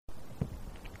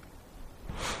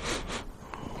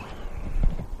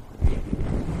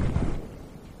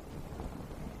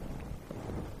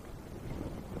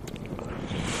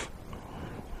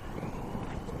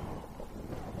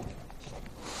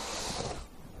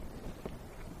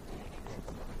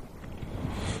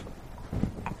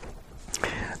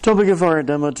Topic of our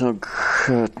Dhamma talk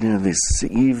this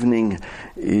evening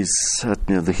is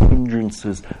the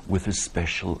hindrances, with a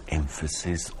special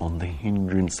emphasis on the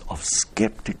hindrance of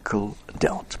skeptical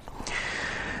doubt.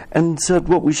 And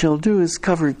what we shall do is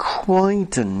cover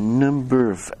quite a number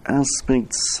of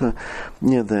aspects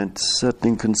that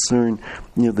certainly concern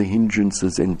the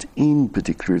hindrances, and in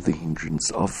particular the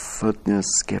hindrance of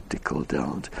skeptical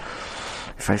doubt.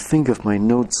 If I think of my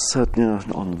notes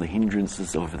on the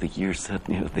hindrances over the years,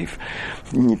 they've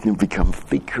become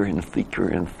thicker and thicker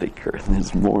and thicker, and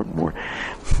there's more and more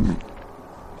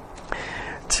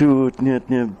to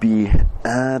be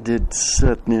added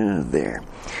there.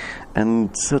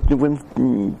 And certainly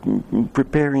when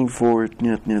preparing for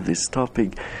this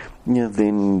topic,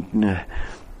 then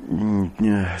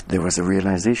there was a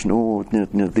realization,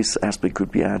 this aspect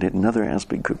could be added, another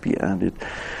aspect could be added.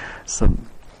 So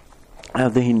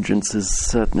the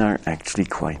hindrances are actually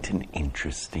quite an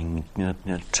interesting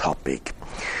topic.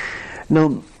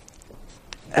 Now,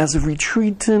 as a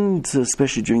retreatant,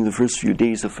 especially during the first few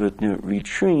days of a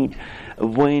retreat,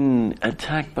 when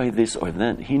attacked by this or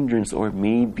that hindrance, or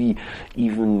maybe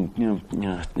even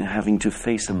having to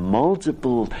face a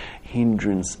multiple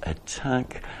hindrance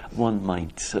attack, one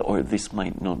might, or this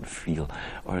might not feel,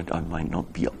 or it might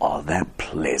not be all that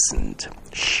pleasant.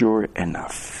 Sure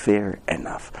enough, fair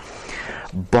enough.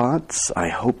 But I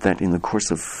hope that in the course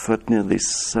of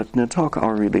this talk,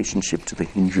 our relationship to the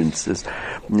hindrances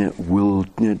will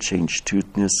change to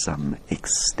some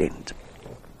extent.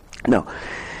 Now,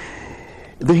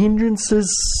 the hindrances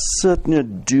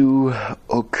do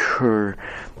occur,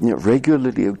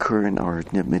 regularly occur in our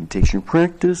meditation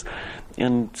practice,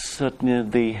 and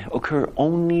they occur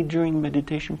only during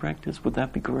meditation practice. Would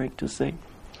that be correct to say?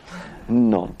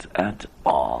 Not at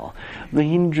all. The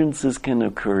hindrances can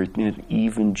occur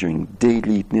even during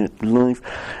daily life,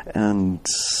 and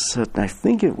I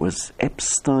think it was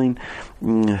Epstein,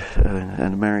 an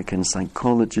American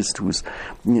psychologist, who's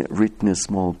written a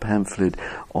small pamphlet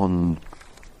on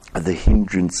the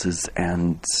hindrances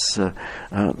and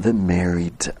the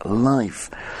married life.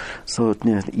 So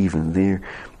even there,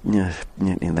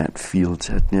 in that field,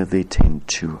 they tend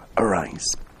to arise.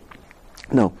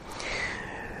 Now,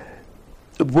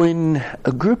 when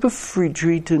a group of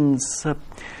retreatants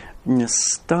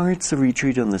starts a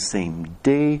retreat on the same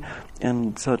day,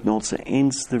 and also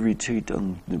ends the retreat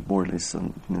on more or less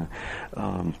on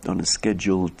a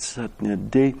scheduled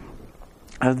day,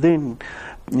 then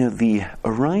the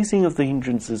arising of the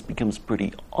hindrances becomes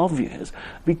pretty obvious,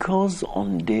 because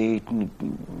on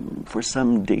for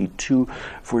some day 2,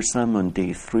 for some on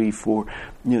day 3, 4,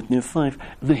 5,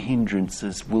 the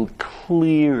hindrances will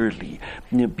clearly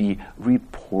be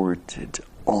reported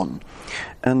on.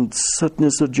 And so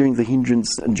during the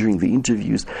hindrance and during the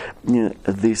interviews,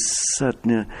 this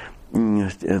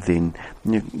then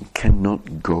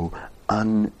cannot go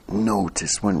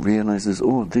unnoticed. One realizes,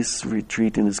 this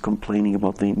retreatant is complaining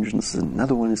about the hindrances,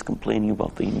 another one is complaining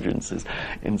about the hindrances,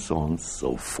 and so on and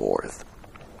so forth.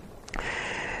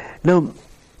 Now,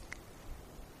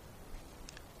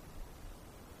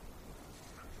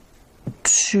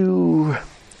 to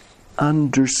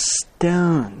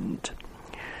understand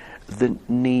the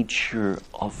nature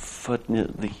of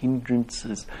the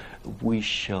hindrances, we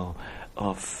shall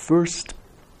first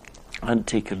and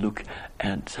take a look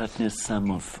at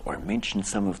mention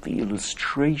some of the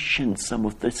illustrations, some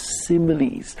of the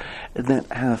similes that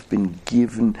have been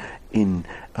given in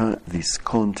this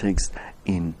context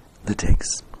in the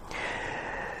text.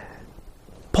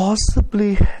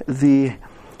 Possibly the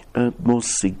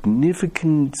most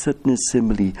significant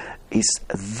simile is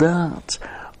that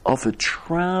of a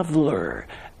traveler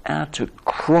at a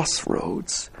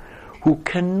crossroads who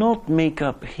cannot make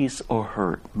up his or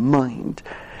her mind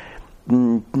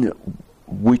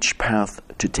which path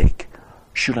to take.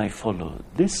 Should I follow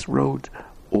this road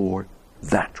or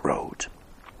that road?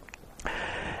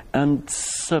 And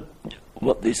so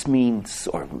what this means,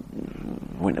 or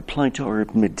when applied to our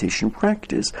meditation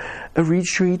practice, a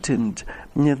retreatant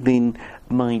then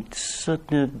might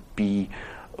certainly be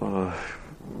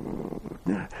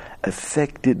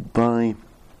affected by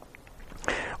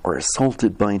or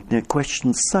assaulted by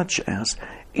questions such as,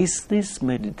 is this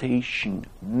meditation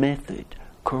method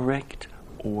correct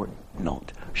or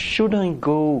not? Should I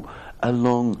go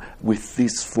along with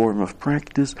this form of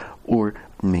practice or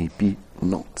maybe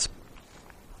not?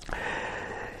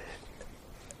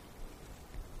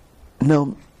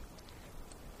 Now,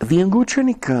 the Anguttara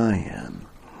Nikaya,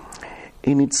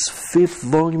 in its 5th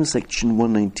volume, section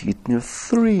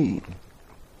 193,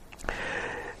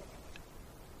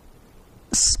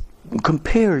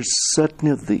 compares certain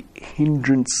of the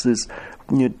hindrances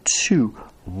to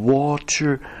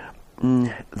water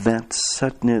that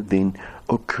satna then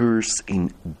occurs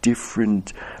in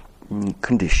different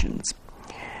conditions.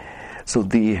 So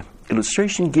the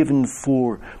illustration given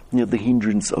for the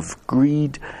hindrance of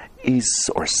greed is,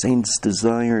 or sense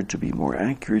desire to be more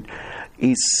accurate,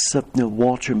 is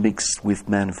water mixed with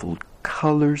manifold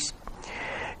colors.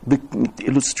 The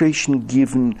illustration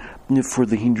given for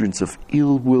the hindrance of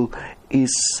ill will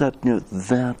is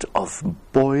that of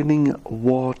boiling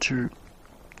water.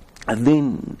 And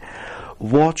then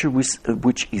water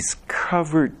which is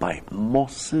covered by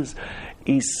mosses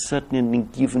is certainly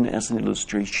given as an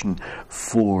illustration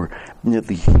for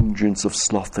the hindrance of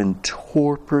sloth and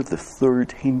torpor, the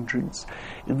third hindrance.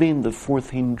 Then the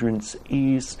fourth hindrance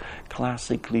is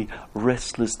classically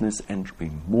restlessness and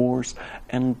remorse,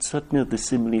 and certainly the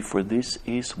simile for this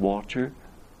is water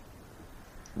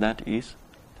that is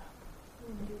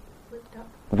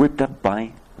whipped up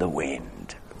by the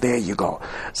wind. There you go.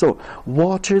 So,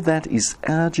 water that is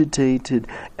agitated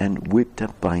and whipped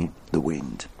up by the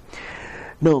wind.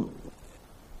 Now,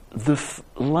 the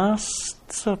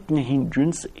last certain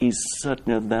hindrance is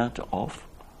certain that of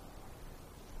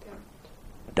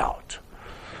doubt.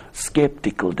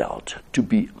 Skeptical doubt, to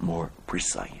be more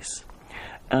precise.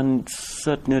 And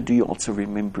certainly, do you also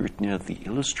remember the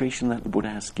illustration that the Buddha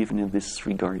has given in this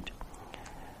regard?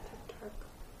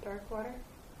 Dark water?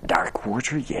 Dark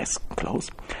water, yes, close.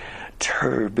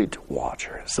 Turbid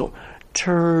water. So,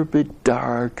 turbid,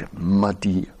 dark,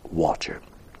 muddy water.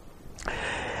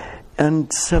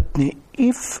 And certainly,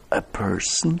 if a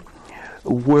person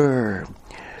were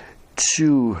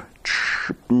to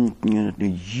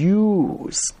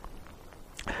use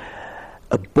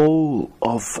a bowl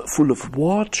full of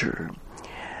water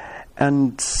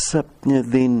and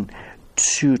then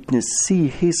to see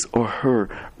his or her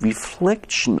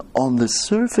reflection on the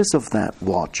surface of that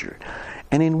water.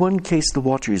 And in one case, the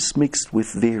water is mixed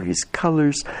with various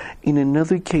colors. In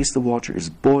another case, the water is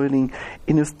boiling.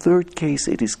 In a third case,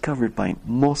 it is covered by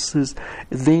mosses,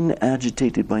 then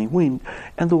agitated by wind.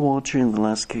 And the water, in the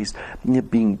last case,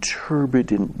 being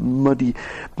turbid and muddy.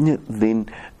 Then,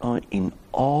 in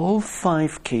all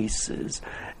 5 cases,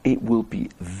 it will be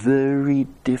very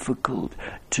difficult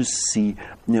to see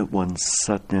one's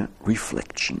sudden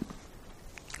reflection.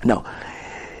 Now,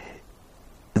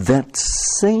 that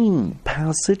same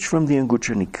passage from the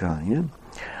Anguttara Nikaya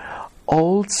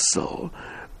also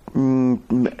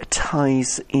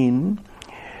ties in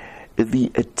the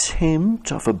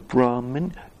attempt of a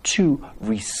Brahmin to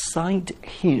recite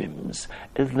hymns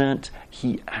that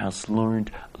he has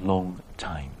learned long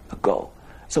time ago.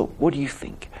 So, what do you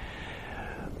think?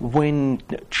 When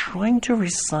trying to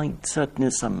recite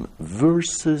some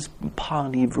verses,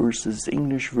 Pali verses,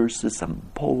 English verses, some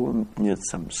poem,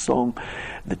 some song,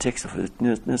 the text of a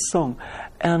song,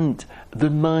 and the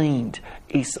mind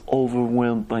is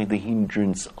overwhelmed by the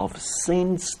hindrance of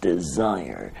sense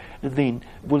desire, then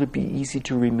will it be easy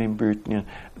to remember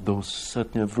those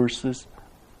certain verses?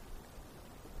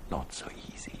 Not so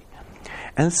easy.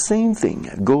 And the same thing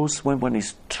goes when one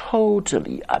is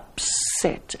totally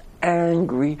upset,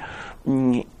 angry,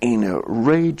 in a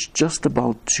rage, just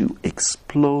about to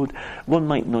explode. One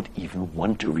might not even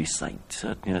want to recite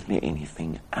certainly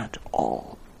anything at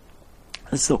all.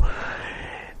 So,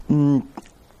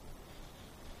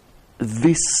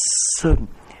 this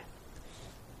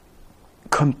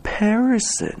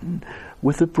comparison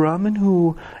with a Brahmin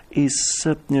who is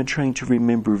trying to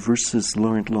remember verses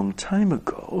learned long time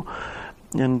ago,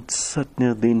 and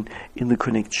satna then in the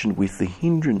connection with the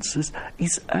hindrances,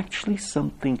 is actually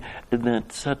something that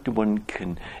satna one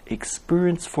can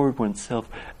experience for oneself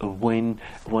when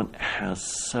one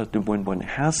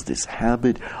has this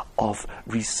habit of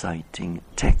reciting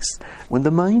text. When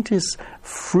the mind is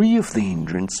free of the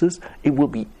hindrances, it will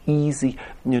be easy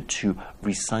to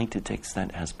recite a text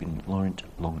that has been learned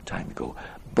a long time ago.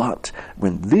 But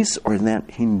when this or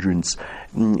that hindrance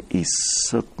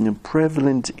is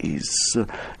prevalent, is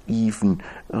even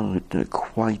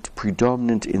quite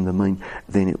predominant in the mind,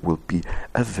 then it will be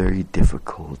a very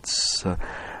difficult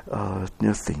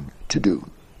thing to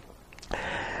do.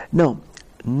 Now,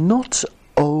 not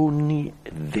only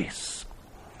this,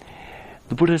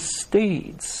 the Buddha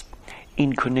states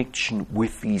in connection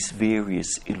with these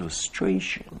various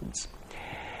illustrations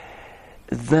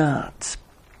that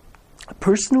a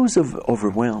person who is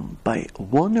overwhelmed by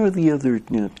one or the other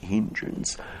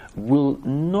hindrance will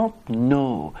not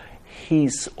know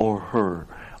his or her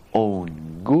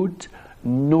own good,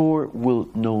 nor will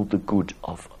know the good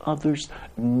of others,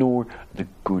 nor the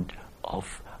good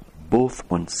of both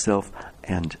oneself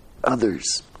and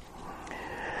others.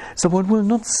 So one will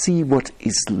not see what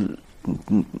is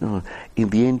in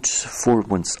the end for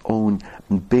one's own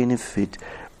benefit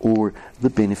or the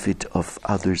benefit of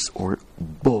others or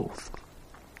both.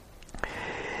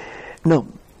 Now,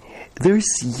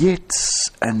 there's yet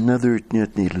another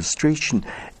illustration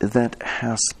that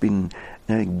has been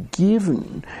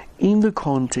given in the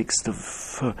context of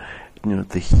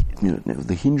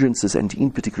the hindrances, and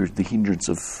in particular the hindrance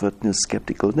of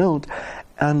skeptical doubt,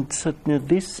 and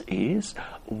this is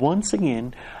once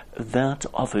again that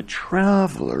of a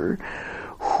traveler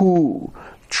who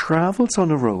travels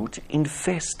on a road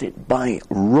infested by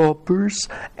robbers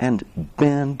and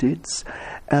bandits,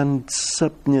 and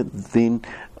then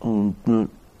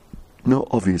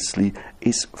obviously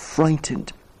is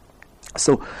frightened.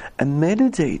 So a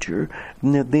meditator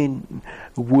then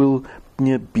will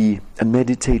be a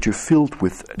meditator filled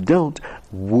with doubt,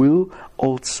 will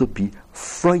also be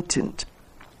frightened.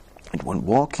 And when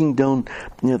walking down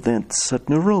that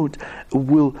certain road,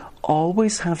 will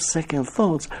always have second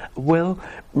thoughts. Well,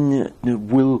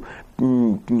 will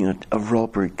a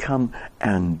robber come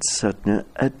and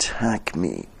attack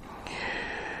me?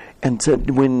 And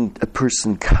when a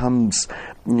person comes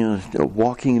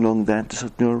walking along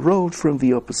that road from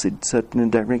the opposite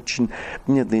direction,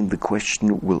 then the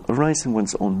question will arise in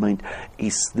one's own mind: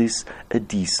 is this a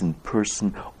decent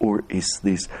person, or is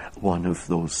this one of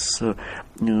those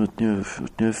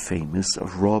famous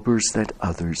robbers that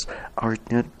others are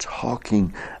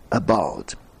talking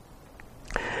about?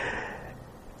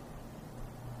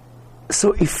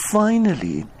 So if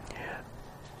finally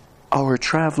our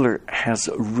traveler has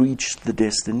reached the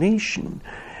destination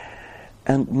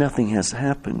and nothing has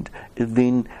happened,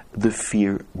 then the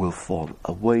fear will fall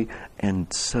away,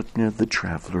 and suddenly the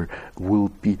traveler will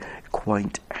be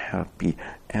quite happy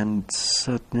and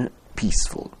suddenly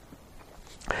peaceful.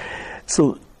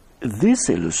 So this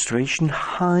illustration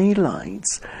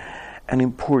highlights an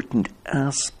important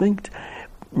aspect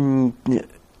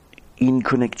in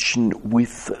connection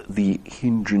with the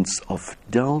hindrance of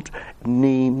doubt,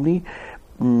 namely,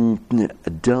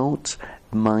 doubt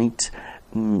might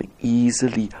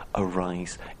easily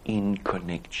arise in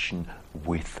connection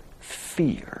with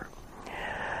fear.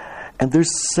 And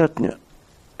there's certainly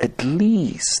at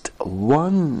least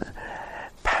one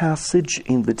passage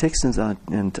in the text,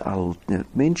 and I'll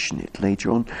mention it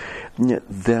later on,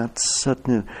 that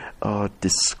certainly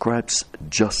describes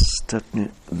just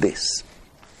this.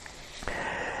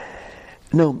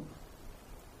 Now,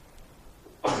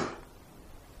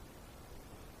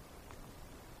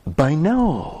 by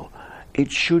now, it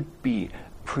should be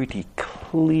pretty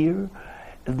clear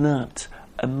that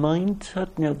a mind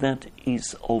that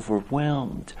is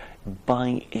overwhelmed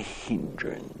by a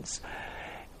hindrance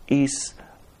is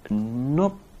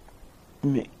not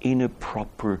in a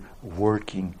proper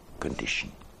working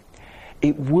condition.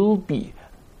 It will be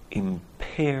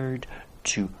impaired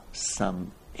to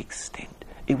some extent.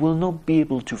 It will not be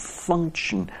able to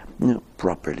function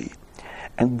properly.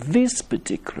 And this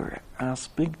particular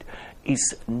aspect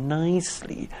is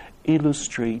nicely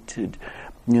illustrated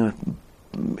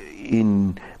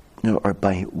or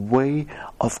by way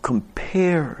of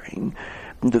comparing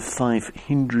the 5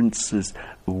 hindrances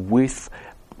with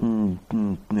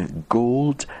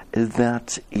gold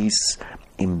that is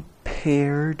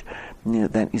impaired,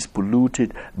 that is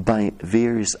polluted by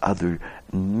various other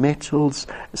metals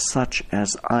such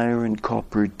as iron,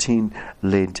 copper, tin,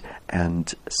 lead,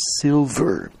 and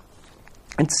silver.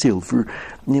 And silver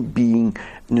being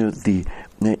the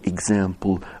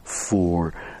example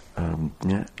for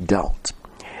doubt.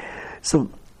 So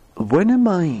when a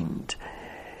mind,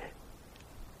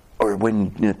 or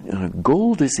when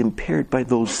gold is impaired by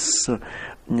those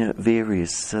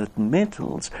various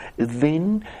metals,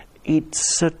 then it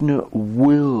certainly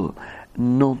will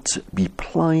not be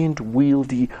pliant,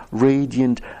 wieldy,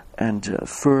 radiant, and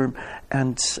firm,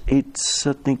 and it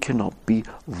certainly cannot be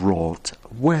wrought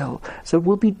well. So it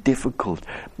will be difficult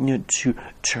to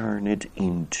turn it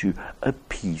into a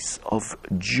piece of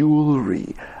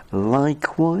jewelry.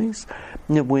 Likewise,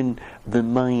 when the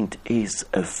mind is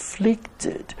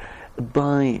afflicted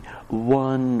by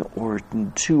one or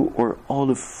two or all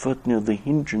of the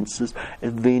hindrances,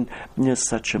 then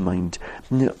such a mind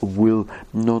will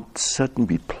not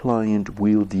certainly be pliant,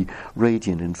 wieldy,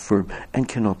 radiant, and firm, and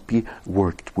cannot be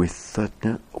worked with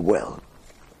well.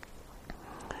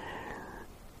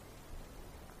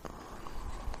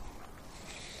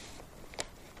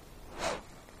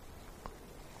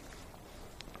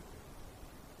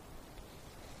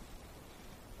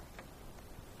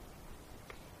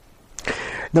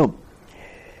 Now,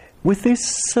 with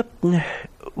this,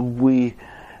 we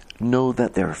know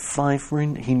that there are 5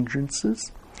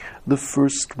 hindrances. The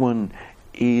first one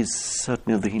is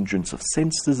certainly the hindrance of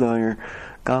sense desire,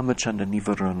 Kama, Chanda,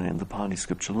 Nivarana in the Pali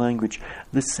scripture language.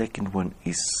 The second one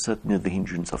is certainly the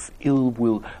hindrance of ill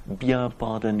will,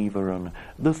 Vyapada, Nivarana.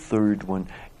 The third one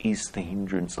is the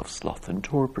hindrance of sloth and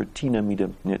torpor,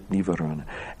 Tinamida, Nivarana.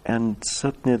 And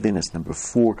certainly then as number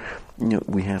 4,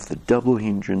 we have the double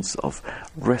hindrance of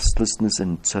restlessness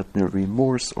and certainly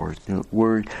remorse or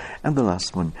worry. And the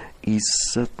last one is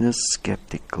certainly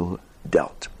skeptical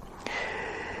doubt.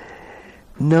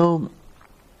 Now,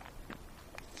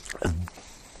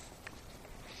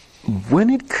 when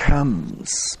it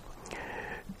comes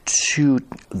to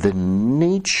the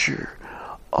nature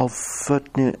of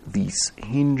these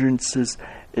hindrances,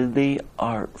 they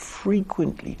are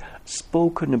frequently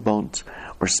spoken about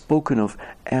or spoken of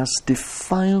as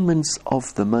defilements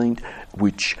of the mind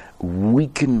which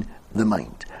weaken the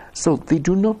mind. So they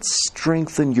do not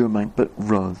strengthen your mind, but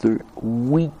rather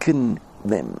weaken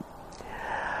them.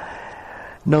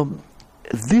 Now,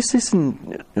 this is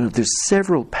there's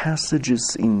several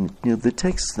passages in the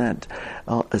text that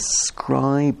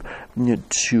ascribe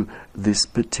to this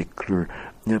particular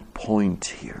point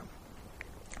here.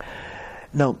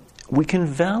 Now, we can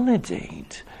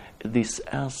validate this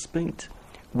aspect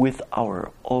with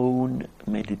our own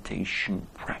meditation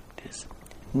practice.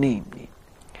 Namely,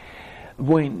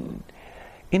 when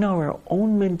in our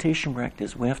own meditation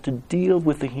practice we have to deal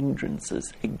with the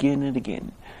hindrances again and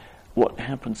again, what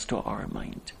happens to our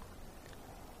mind?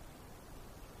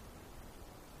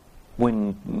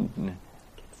 When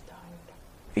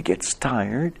it gets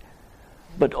tired,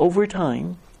 but over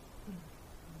time,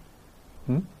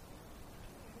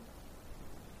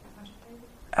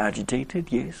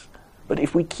 agitated, yes. But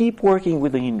if we keep working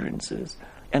with the hindrances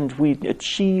and we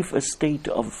achieve a state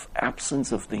of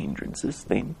absence of the hindrances,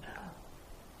 then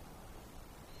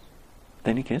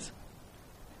it gets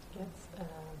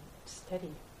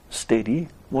steady. Steady.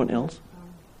 What else?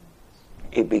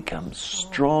 It becomes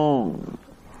strong.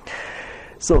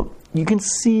 So you can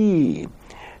see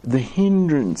the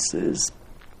hindrances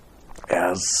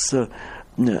as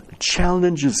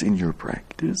challenges in your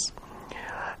practice,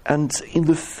 and in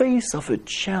the face of a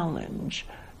challenge,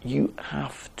 you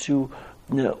have to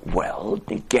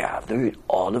gather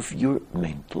all of your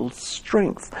mental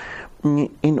strength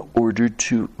in order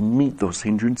to meet those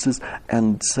hindrances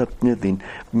and then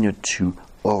to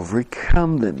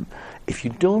overcome them. If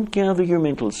you don't gather your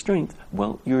mental strength,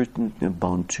 you're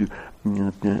bound to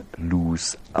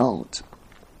lose out.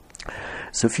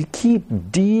 So if you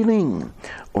keep dealing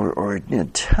or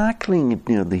tackling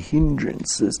the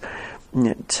hindrances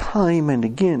time and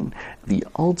again, the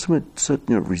ultimate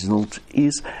result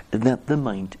is that the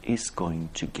mind is going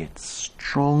to get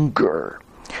stronger.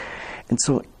 And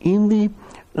so in the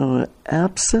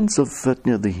absence of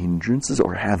the hindrances,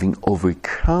 or having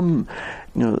overcome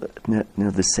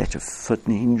the set of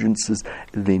hindrances,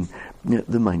 then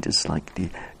the mind is likely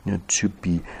to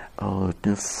be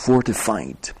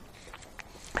fortified.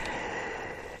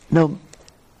 Now,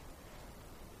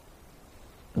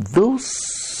 the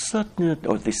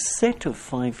set of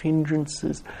 5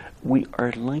 hindrances we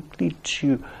are likely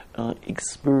to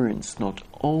experience not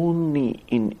only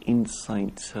in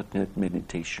insight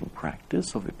meditation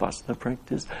practice or vipassana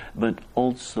practice, but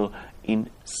also in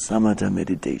samatha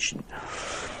meditation.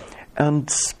 And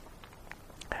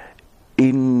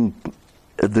in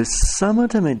the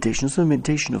samatha meditation, so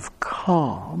meditation of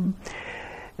calm,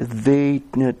 they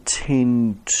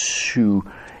tend to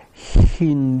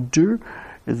hinder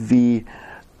the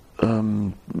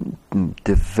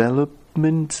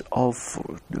development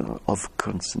of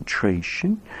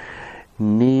concentration,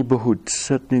 neighborhood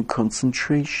certain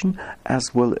concentration,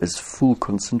 as well as full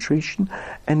concentration.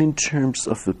 And in terms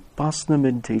of vipassana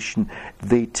meditation,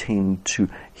 they tend to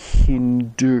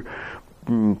hinder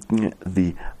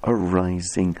the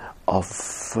arising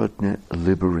of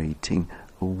liberating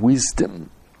wisdom.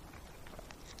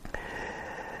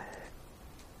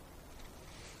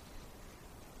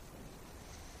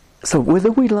 So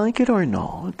whether we like it or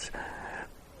not,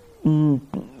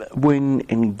 when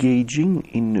engaging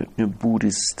in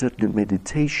Buddhist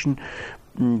meditation,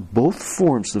 both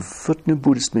forms of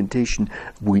Buddhist meditation,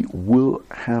 we will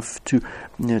have to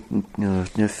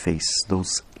face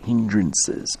those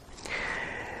hindrances.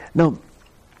 Now,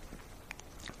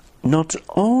 not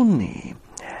only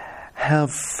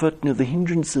have the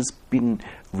hindrances been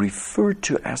referred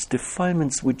to as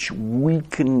defilements which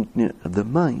weaken the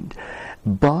mind,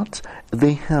 but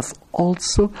they have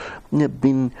also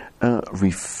been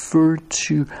referred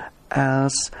to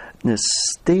as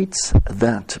states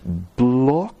that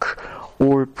block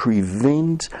or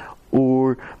prevent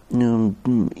or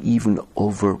even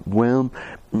overwhelm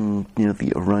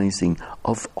the arising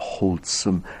of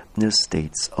wholesome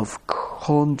states of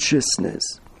consciousness.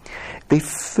 They've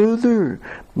further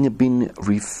been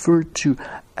referred to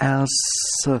as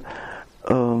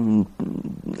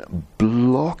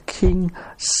blocking,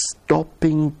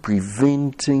 stopping,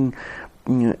 preventing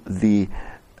the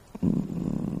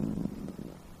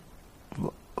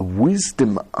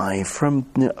wisdom eye from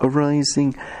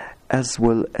arising, as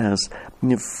well as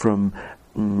from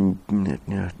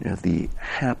the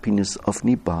happiness of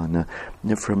Nibbana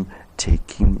from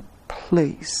taking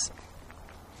place.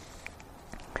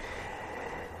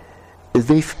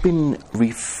 They've been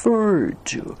referred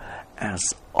to as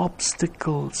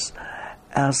obstacles,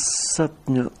 as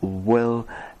well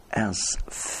as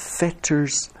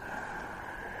fetters,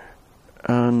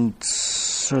 and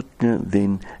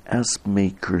then as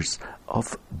makers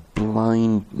of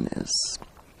blindness.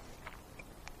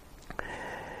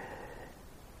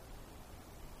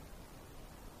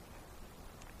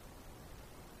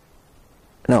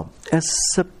 Now, as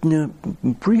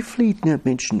briefly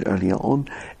mentioned earlier on,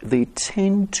 they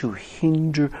tend to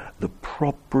hinder the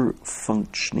proper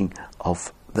functioning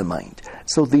of the mind.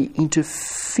 So they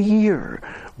interfere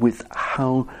with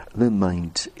how the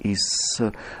mind is,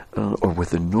 or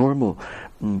with the normal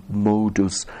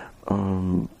modus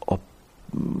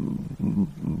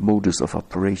of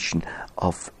operation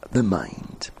of the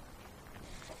mind.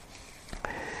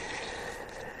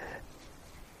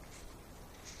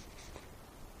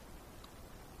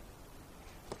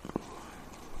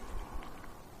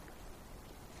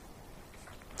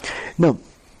 Now,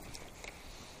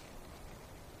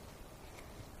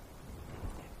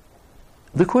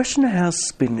 the question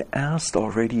has been asked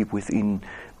already within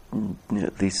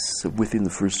the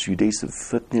first few days of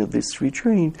this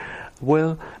retreat.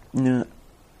 Well,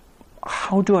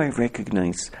 how do I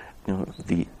recognize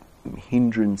the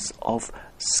hindrance of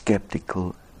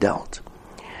skeptical doubt?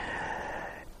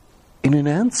 In an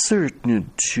answer to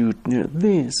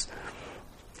this,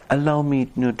 allow me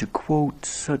to quote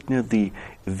the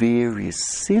various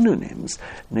synonyms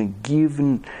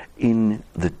given in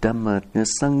the Dhamma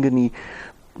Sangani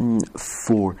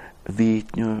for the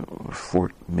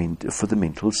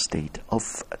mental state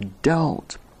of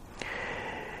doubt.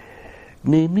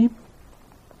 Namely,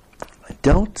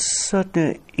 doubt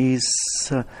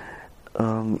is, or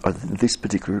this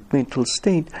particular mental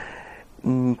state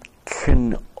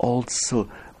can also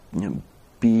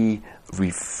be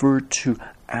referred to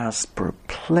as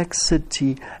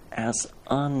perplexity, as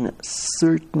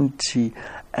uncertainty,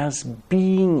 as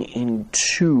being in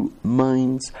two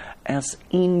minds, as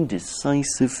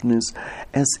indecisiveness,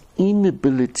 as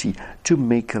inability to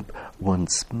make up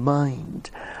one's mind,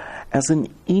 as an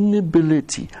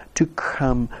inability to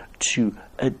come to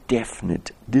a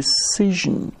definite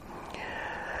decision.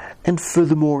 And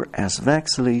furthermore, as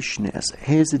vacillation, as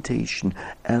hesitation,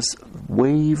 as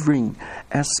wavering,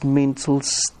 as mental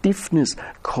stiffness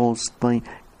caused by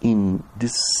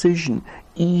indecision,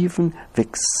 even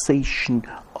vexation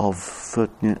of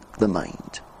the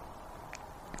mind.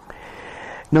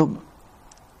 Now,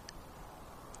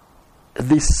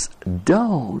 this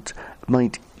doubt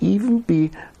might even be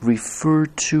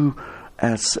referred to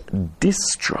as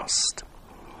distrust.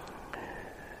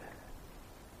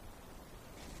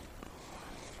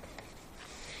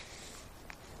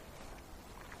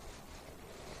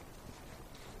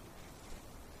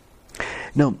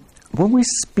 Now, when we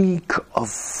speak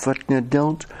of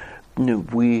doubt,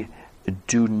 we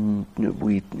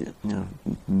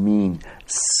mean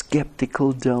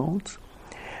skeptical doubt,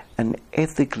 an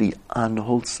ethically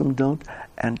unwholesome doubt,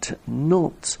 and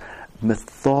not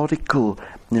methodical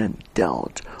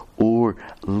doubt or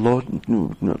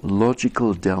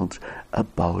logical doubt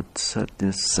about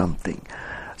something.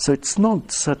 So it's not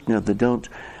the doubt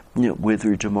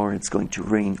whether tomorrow it's going to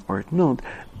rain or not,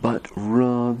 but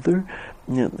rather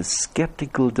the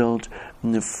skeptical doubt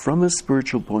from a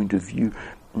spiritual point of view,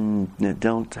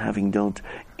 having doubt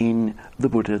in the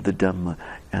Buddha, the Dhamma,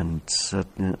 and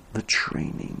the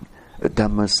training,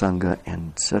 Dhamma, Sangha,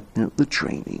 and the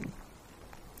training.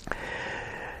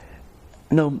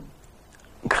 Now,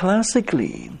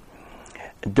 classically,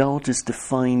 doubt is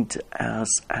defined as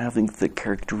having the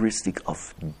characteristic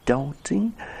of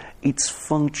doubting. Its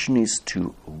function is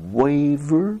to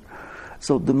waver.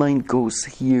 So the mind goes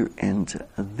here and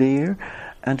there,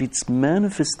 and its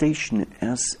manifestation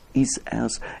is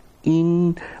as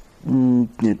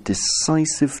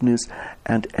indecisiveness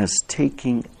and as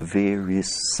taking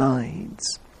various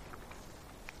sides.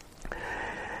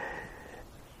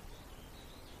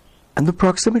 And the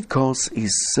proximate cause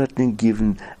is certainly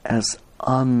given as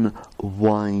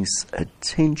unwise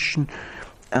attention,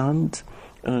 and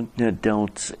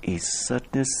doubt is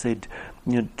certainly said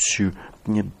to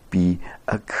be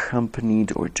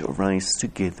accompanied or to arise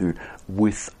together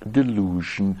with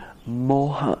delusion,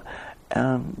 moha.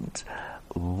 And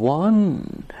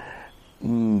one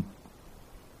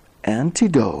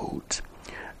antidote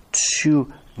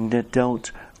to the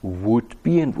doubt would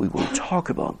be, and we will talk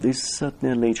about this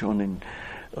certainly later on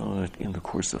in the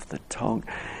course of the talk,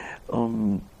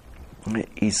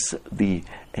 is the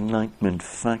enlightenment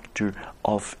factor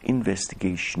of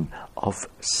investigation of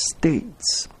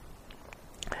states.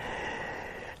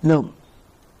 Now,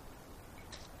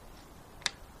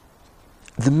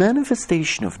 the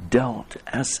manifestation of doubt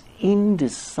as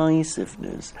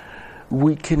indecisiveness,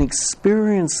 we can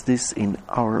experience this in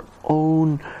our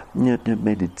own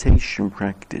meditation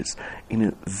practice in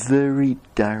a very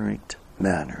direct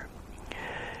manner.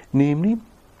 Namely,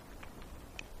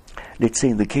 let's say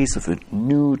in the case of a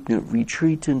new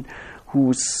retreatant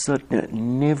who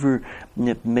never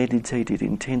meditated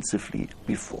intensively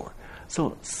before.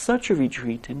 So such a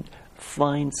retreatant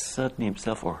finds certainly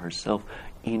himself or herself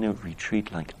in a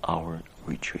retreat like our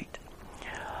retreat.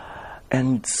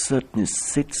 And certainly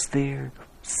sits there,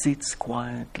 sits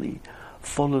quietly,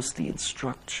 follows the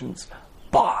instructions,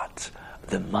 but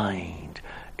the mind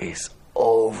is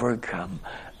overcome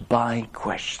by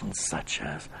questions such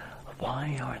as,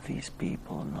 why are these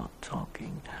people not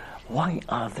talking? Why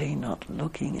are they not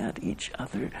looking at each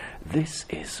other? This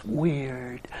is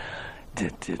weird.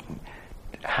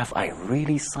 Have I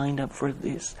really signed up for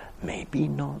this? Maybe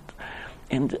not.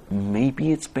 And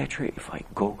maybe it's better if I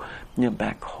go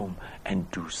back home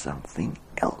and do something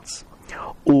else.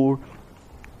 Or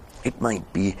it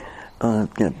might be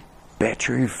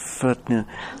better if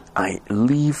I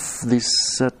leave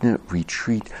this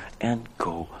retreat and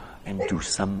go and do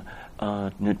some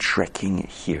trekking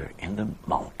here in the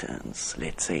mountains.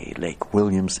 Let's say Lake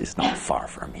Williams is not far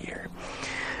from here.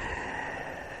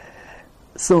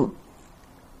 So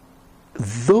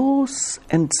those,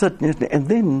 and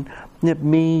then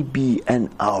maybe an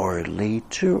hour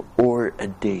later or a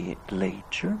day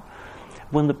later,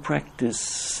 when the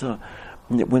practice,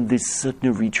 when this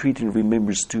retreatant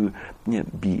remembers to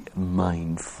be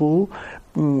mindful,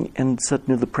 and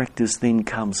certainly the practice then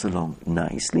comes along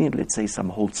nicely, and let's say some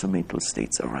wholesome mental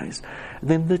states arise,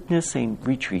 then the same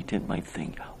retreatant might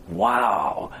think,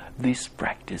 wow, this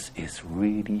practice is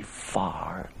really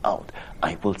far out.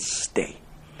 I will stay.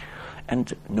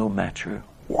 And no matter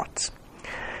what.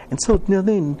 And so now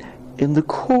then, in the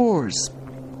course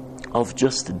of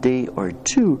just a day or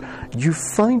two, you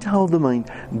find how the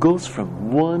mind goes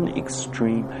from one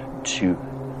extreme to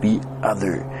the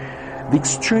other. The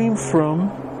extreme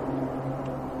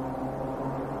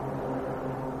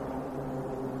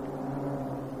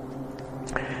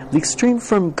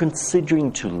from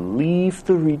considering to leave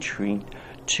the retreat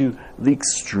to the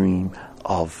extreme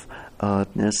of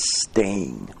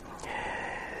staying.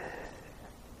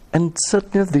 And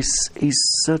certainly this is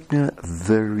certainly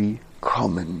very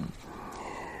common.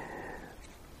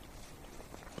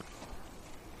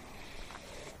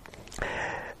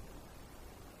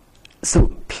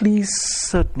 So please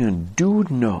certainly do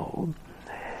know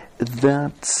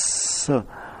that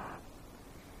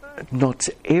not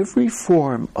every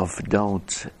form of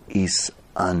doubt is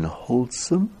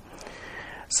unwholesome.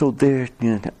 So there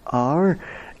are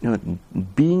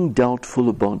being doubtful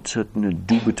about certain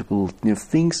dubitable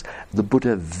things. The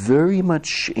Buddha very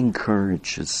much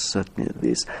encourages certainly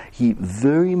this. He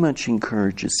very much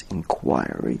encourages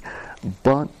inquiry,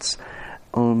 but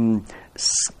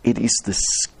it is the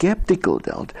skeptical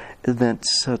doubt that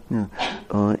certainly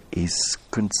is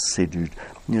considered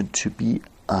to be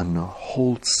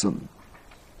unwholesome.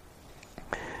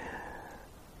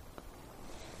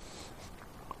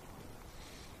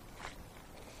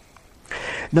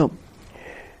 Now,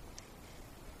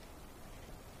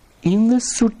 in the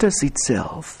suttas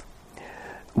itself,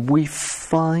 we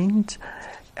find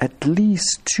at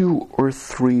least 2 or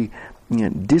 3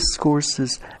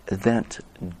 discourses that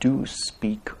do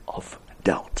speak of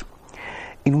doubt.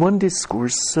 In one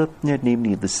discourse,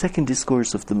 namely the second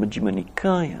discourse of the Majjhima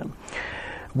Nikaya,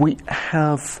 we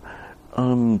have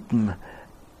a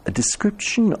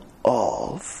description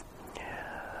of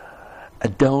a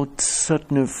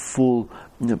doubtful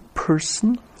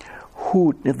person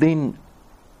who then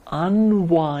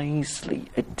unwisely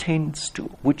attends to,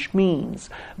 which means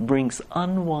brings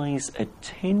unwise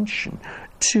attention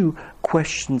to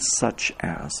questions such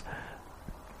as,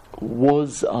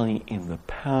 was I in the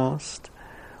past?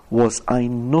 Was I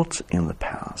not in the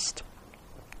past?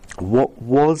 What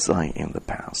was I in the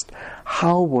past?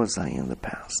 How was I in the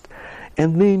past?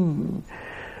 And then,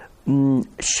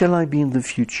 shall I be in the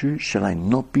future? Shall I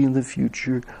not be in the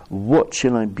future? What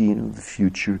shall I be in the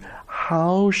future?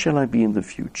 How shall I be in the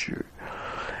future?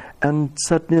 And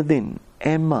Satna then,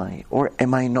 am I or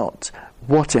am I not?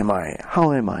 What am I?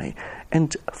 How am I?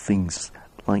 And things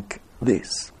like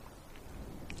this.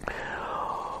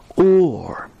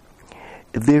 Or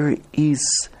there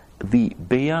is the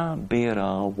Beya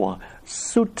Bhairava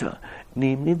Sutta,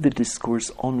 namely the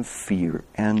discourse on fear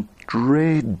and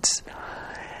dread.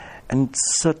 And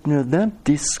Satna, that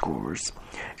discourse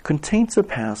contains a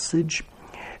passage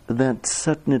that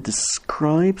Satna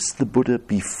describes the Buddha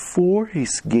before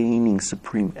his gaining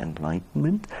supreme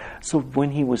enlightenment. So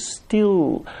when he was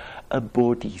still a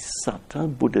bodhisattva,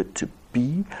 Buddha to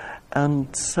be,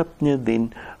 and Satna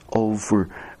then over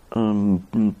and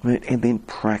then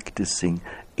practicing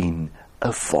in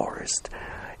a forest,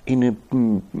 in a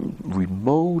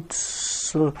remote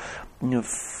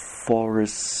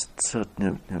forest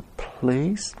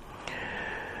place,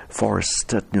 forest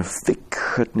thick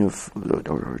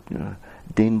or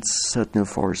dense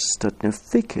forest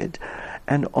thicket,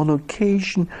 and on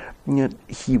occasion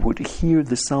he would hear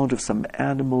the sound of some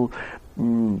animal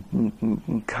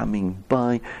coming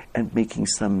by and making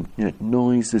some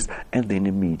noises, and then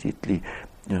immediately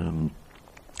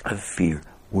a fear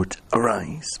would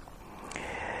arise.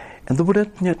 And the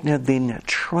Buddha then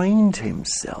trained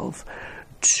himself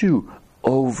to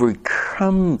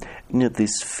overcome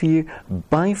this fear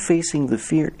by facing the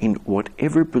fear in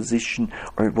whatever position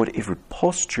or whatever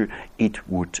posture it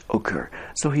would occur.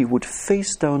 So he would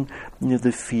face down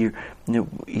the fear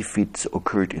if it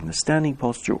occurred in the standing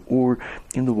posture or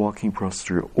in the walking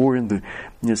posture or in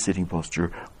the sitting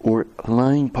posture or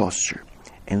lying posture.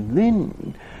 And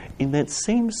then in that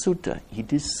same sutta he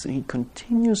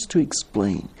continues to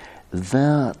explain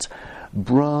that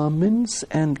Brahmins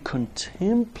and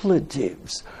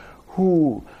contemplatives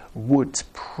who would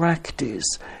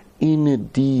practice in a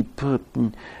deep,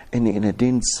 in a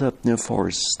dense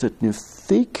forest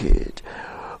thicket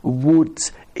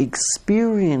would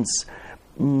experience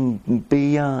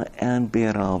Beya and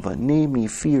Bhairava, namely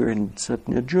fear and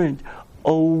dread,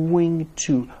 owing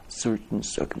to certain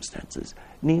circumstances,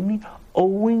 namely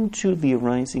owing to the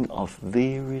arising of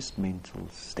various mental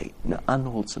states,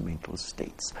 unwholesome mental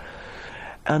states.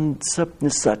 And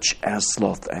such as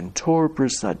sloth and torpor,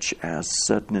 such as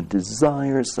certain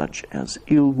desire, such as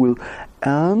ill will,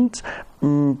 and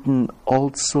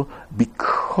also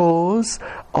because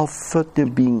of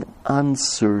being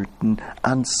uncertain,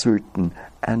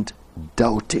 and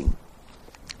doubting.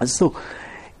 And so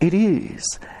it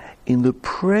is in the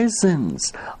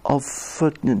presence of,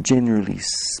 generally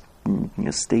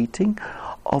stating,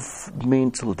 of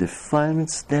mental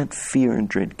defilements that fear and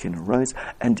dread can arise,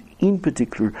 and in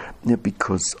particular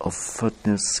because of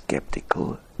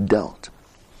skeptical doubt.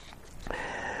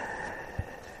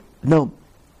 Now,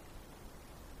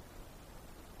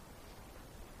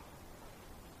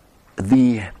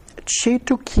 the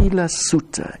Cetokila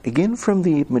Sutta, again from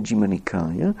the Majjhima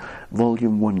Nikaya,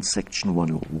 Volume 1, Section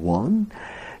 101,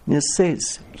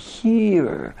 says,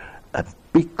 here a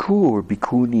bhikkhu or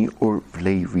bhikkhuni or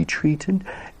lay retreatant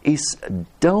is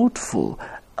doubtful,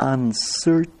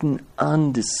 uncertain,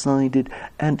 undecided,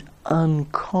 and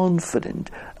unconfident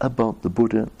about the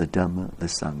Buddha, the Dhamma, the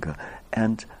Sangha,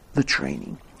 and the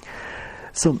training.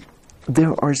 So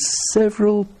there are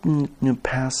several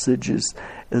passages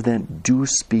that do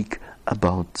speak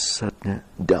about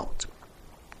doubt.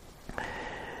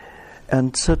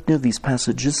 And these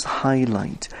passages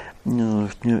highlight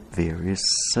various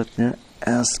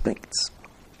aspects.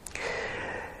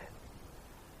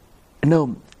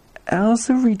 Now, as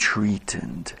a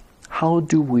retreatant, how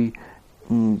do we,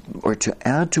 or to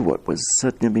add to what was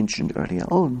mentioned earlier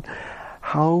on,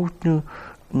 how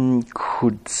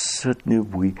could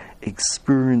we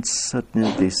experience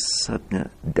this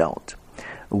doubt?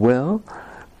 Well,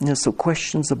 so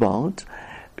questions about,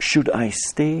 should I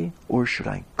stay or should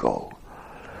I go?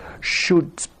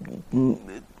 Should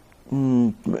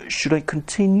I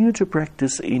continue to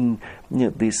practice in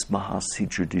this Mahasi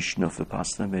tradition of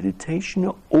Vipassana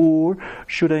meditation, or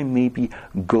should I maybe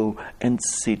go and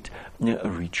sit a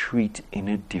retreat in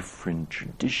a different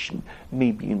tradition,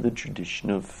 maybe in the tradition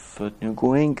of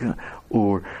Goenka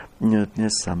or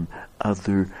some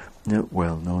other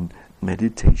well-known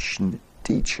meditation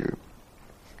teacher?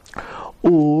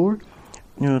 Or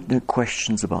the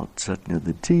questions about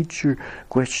the teacher,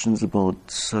 questions about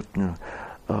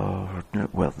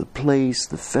the place,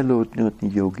 the fellow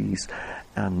yogis,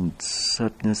 and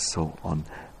so on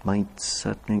might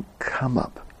come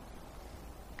up.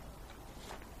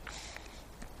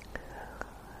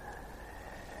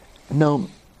 Now,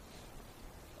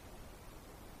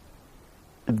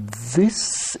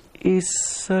 this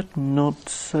is not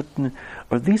certain,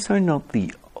 or these are not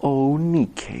the only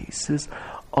cases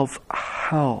of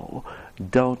how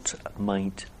doubt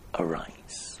might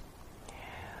arise.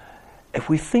 If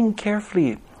we think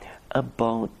carefully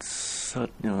about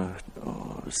certain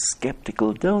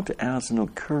skeptical doubt as an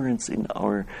occurrence in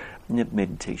our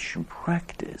meditation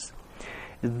practice,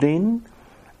 then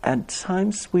at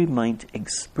times we might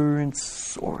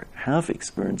experience or have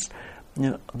experienced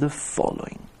the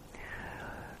following.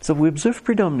 So we observe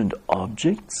predominant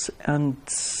objects, and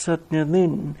suddenly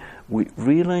then we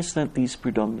realize that these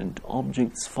predominant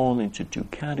objects fall into two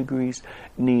categories,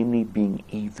 namely being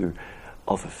either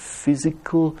of a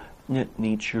physical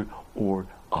nature or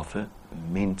of a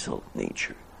mental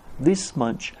nature. This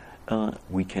much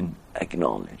we can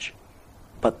acknowledge.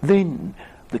 But then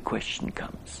the question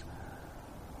comes,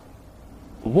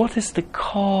 what is the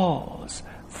cause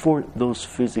for those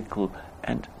physical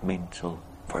and mental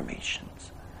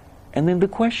formations? And then the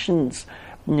questions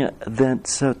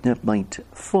that might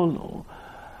follow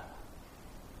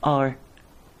are,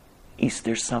 is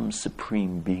there some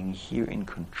supreme being here in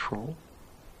control?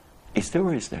 Is there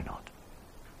or is there not?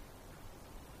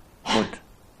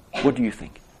 What do you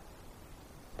think?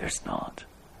 There's not.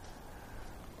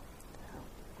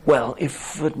 Well,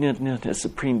 if a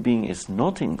supreme being is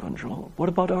not in control, what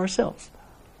about ourselves?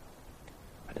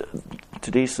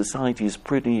 Today's society is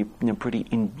pretty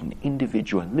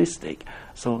individualistic,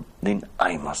 so then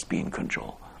I must be in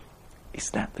control. Is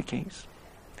that the case?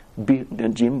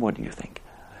 Jim, what do you think?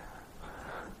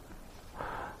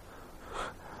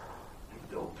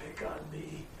 Don't pick on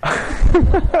me.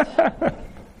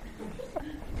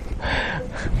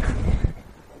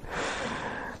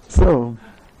 So,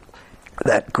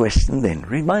 that question then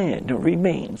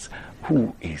remains,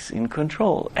 who is in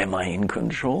control? Am I in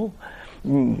control?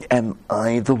 Am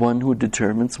I the one who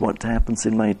determines what happens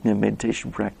in my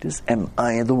meditation practice? Am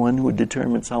I the one who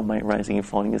determines how my rising and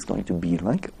falling is going to be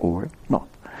like or not?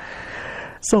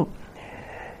 So,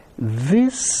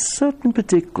 this certain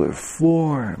particular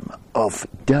form of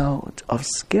doubt, of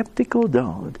skeptical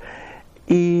doubt,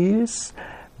 is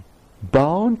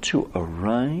bound to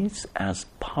arise as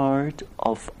part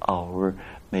of our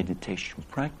meditation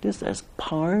practice, as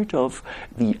part of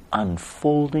the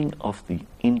unfolding of the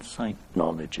insight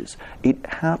knowledges. It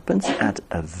happens at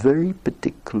a very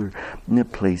particular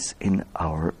place in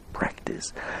our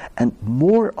practice. And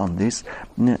more on this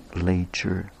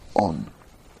later on.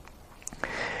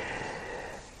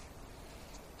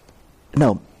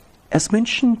 Now, as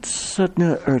mentioned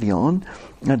early on,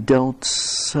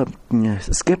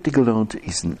 skeptical doubt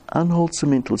is an unwholesome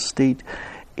mental state.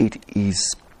 It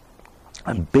is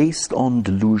based on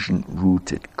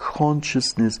delusion-rooted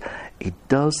consciousness. It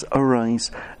does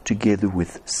arise together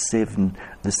with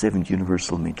the seven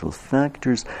universal mental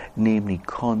factors, namely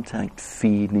contact,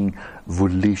 feeling,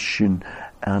 volition,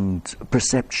 and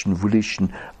perception,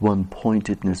 volition,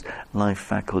 one-pointedness, life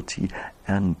faculty,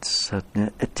 and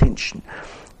attention.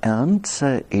 And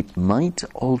it might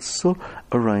also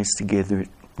arise together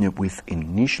with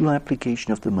initial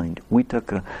application of the mind,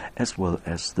 vitakka, as well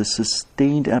as the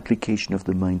sustained application of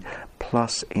the mind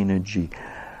plus energy,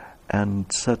 and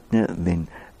then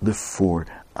the four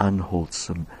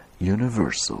unwholesome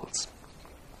universals.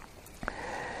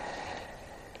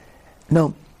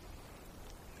 Now,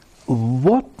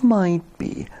 what might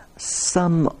be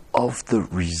some of the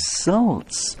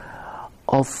results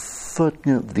of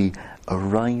the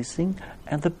arising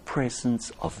and the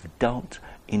presence of doubt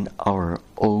in our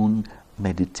own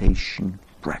meditation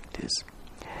practice?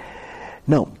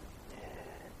 Now,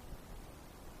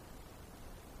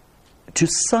 to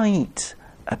cite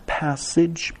a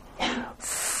passage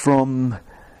from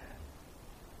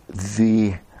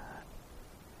the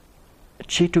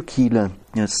Cetokila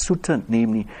Sutta,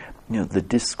 namely the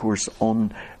discourse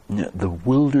on the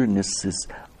wildernesses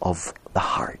of the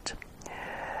heart.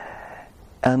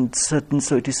 And so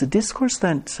it is a discourse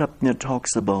that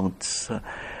talks about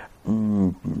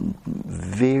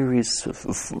various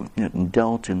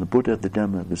doubt in the Buddha, the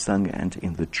Dhamma, the Sangha, and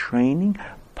in the training,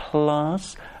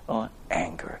 plus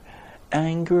anger.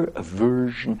 Anger,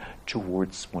 aversion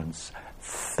towards one's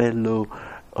fellow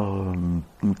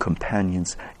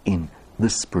companions in the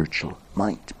spiritual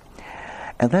mind.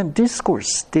 And that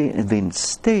discourse then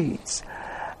states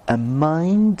a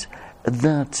mind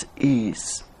that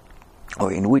is,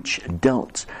 or in which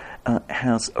doubt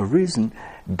has arisen,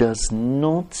 does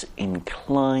not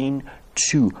incline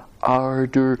to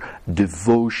ardor,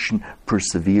 devotion,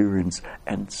 perseverance,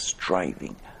 and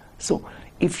striving. So,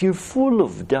 if you're full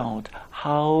of doubt,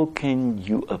 how can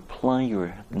you apply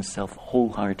yourself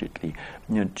wholeheartedly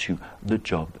to the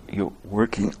job you're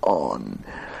working on?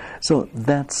 So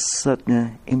that's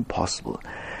impossible.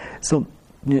 So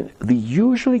the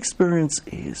usual experience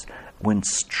is when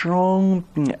strong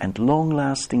and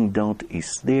long-lasting doubt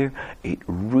is there, it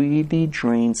really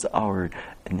drains our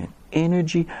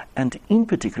energy, and in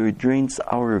particular it drains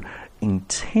our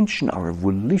intention, our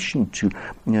volition to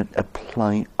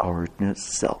apply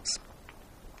ourselves.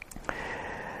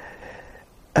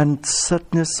 And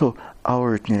so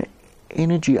our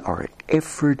energy, our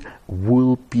effort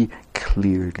will be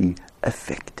clearly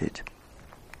affected.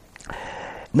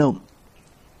 Now,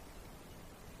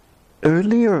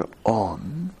 earlier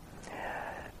on,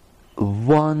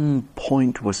 one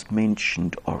point was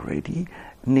mentioned already,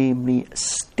 namely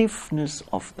stiffness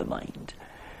of the mind.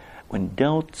 When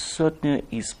doubt certainly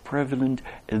is prevalent,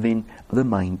 then the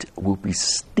mind will be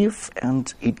stiff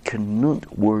and it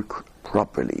cannot work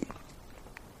properly.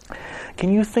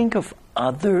 Can you think of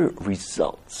other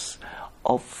results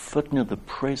of the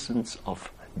presence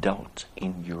of doubt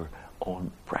in your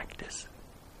own practice?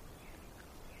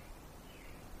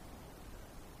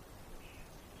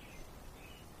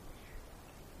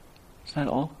 Is that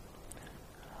all?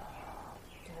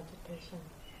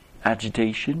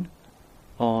 Agitation?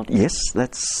 Yes,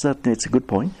 that's certainly, it's a good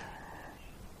point.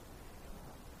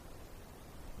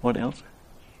 What else?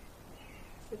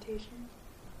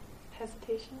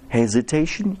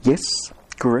 Hesitation, yes,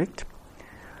 correct.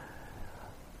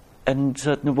 And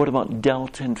what about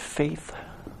doubt and faith?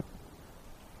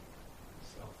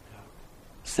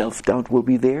 Self-doubt will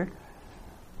be there.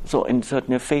 So, and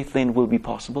certainly faith then will be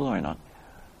possible or not?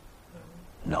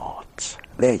 Not.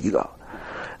 There you go.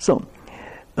 So,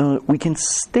 we can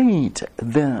state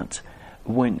that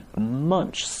when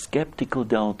much skeptical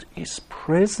doubt is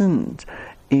present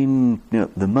in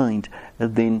the mind,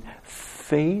 then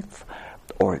faith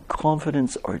or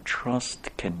confidence or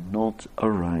trust cannot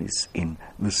arise in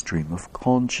the stream of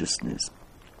consciousness.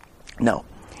 Now,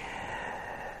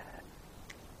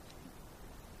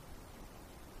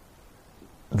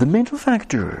 the mental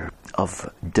factor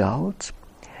of doubt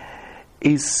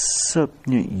is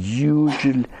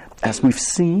usually, as we've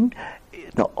seen,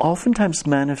 oftentimes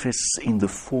manifests in the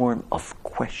form of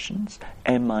questions.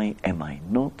 Am I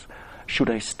not? Should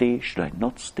I stay? Should I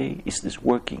not stay? Is this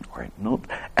working or not?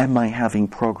 Am I having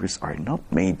progress or not?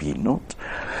 Maybe not.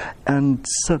 And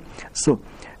so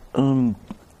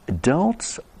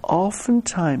doubt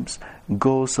oftentimes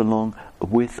goes along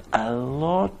with a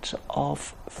lot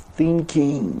of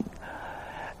thinking.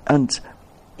 And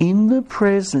in the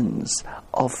presence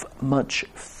of much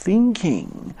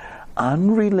thinking,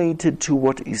 unrelated to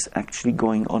what is actually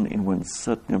going on in one's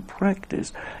sadhana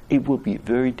practice, it will be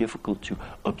very difficult to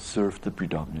observe the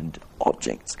predominant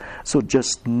objects. So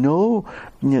just know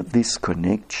this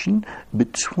connection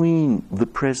between the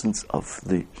presence of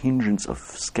the hindrance of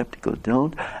skeptical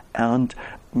doubt and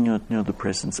the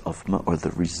presence of, or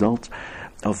the result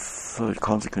of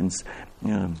consequence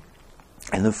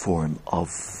in the form of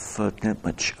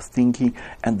much thinking,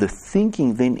 and the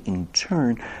thinking then in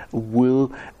turn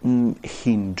will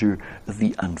hinder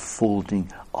the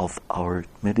unfolding of our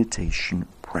meditation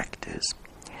practice.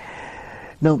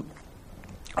 Now,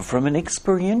 from an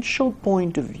experiential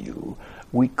point of view,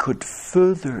 we could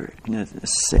further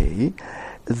say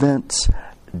that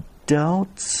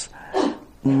doubts,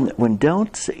 when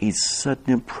doubt is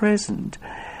suddenly present,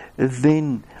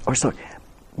 then,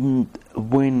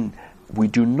 when we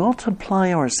do not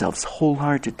apply ourselves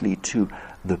wholeheartedly to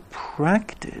the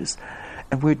practice,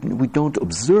 and we don't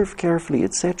observe carefully,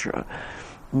 etc.,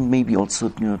 maybe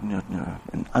also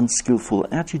an unskillful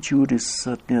attitude is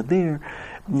there,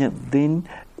 then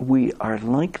we are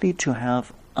likely to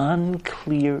have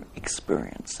unclear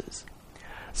experiences.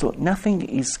 So nothing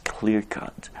is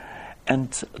clear-cut.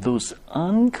 And those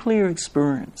unclear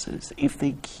experiences, if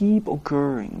they keep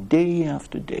occurring day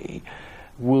after day,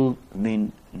 will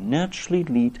then naturally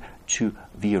lead to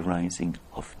the arising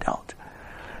of doubt.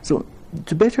 So,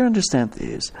 to better understand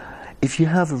this, if you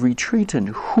have a retreatant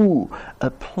who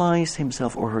applies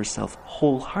himself or herself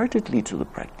wholeheartedly to the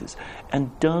practice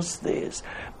and does this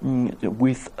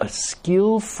with a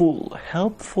skillful,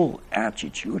 helpful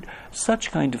attitude,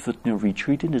 such kind of a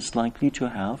retreatant is likely to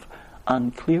have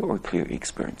unclear or clear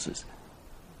experiences.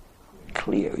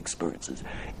 Clear experiences.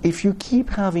 If you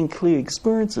keep having clear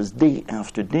experiences day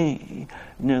after day,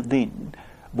 then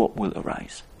what will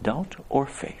arise? Doubt or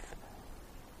faith?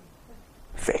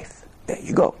 Faith. There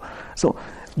you go. So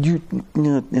you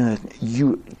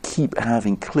keep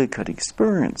having clear-cut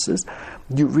experiences.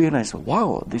 You realize,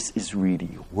 wow, this is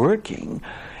really working.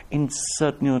 in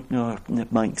certain,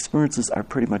 my experiences are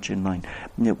pretty much in line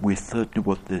with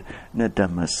what the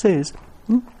Dhamma says.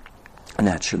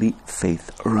 Naturally, faith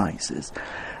arises.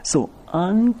 So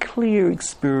unclear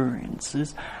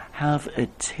experiences have a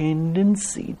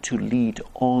tendency to lead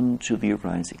on to the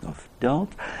arising of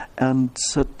doubt, and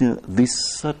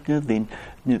this then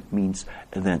means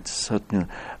that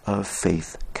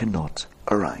faith cannot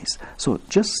arise. So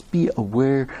just be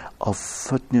aware of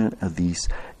these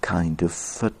kind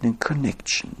of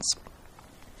connections.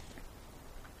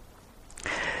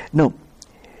 Now,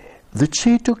 the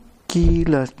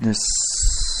Cetokila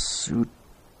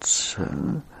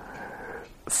Sutta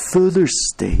further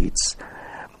states,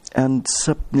 and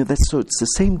that's so it's the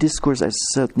same discourse as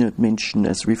mentioned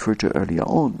as referred to earlier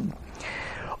on.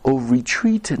 O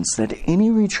retreatants, that any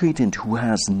retreatant who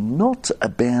has not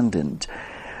abandoned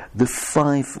the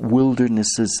 5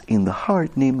 wildernesses in the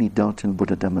heart, namely doubt and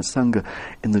Buddha Dhamma Sangha,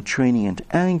 in the training and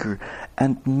anger,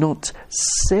 and not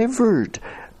severed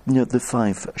the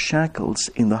 5 shackles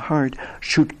in the heart,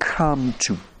 should come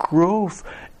to growth,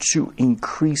 to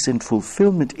increase and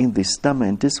fulfillment in this Dhamma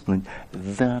and discipline.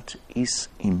 That is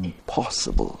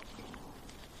impossible.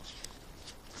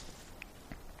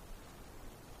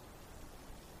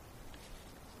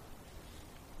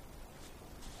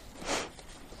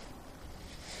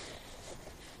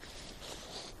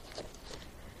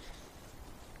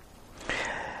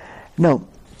 Now,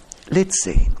 let's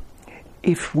say,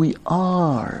 if we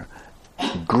are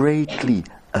greatly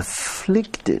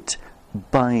afflicted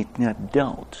by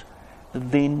doubt,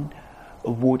 then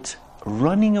would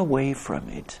running away from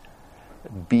it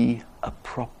be a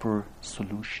proper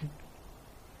solution?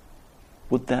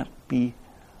 Would that be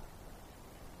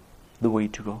the way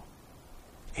to go?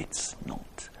 It's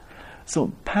not.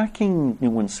 So packing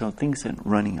oneself things and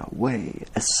running away,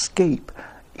 escape,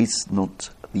 is not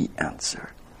the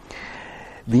answer.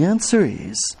 The answer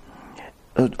is,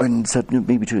 and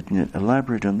maybe to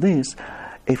elaborate on this,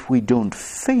 if we don't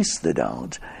face the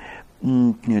doubt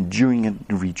during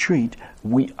a retreat,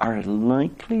 we are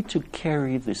likely to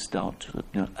carry this doubt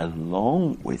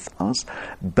along with us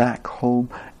back home,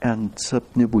 and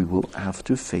we will have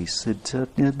to face it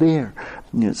there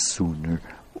sooner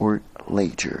or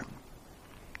later.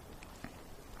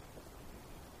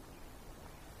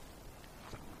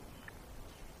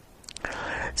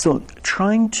 So,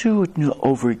 trying to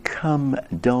overcome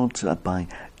doubt by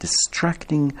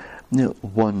distracting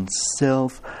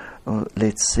oneself,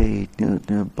 let's say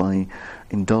by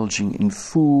indulging in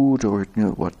food or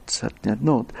what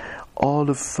not, all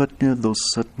of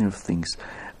those things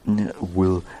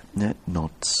will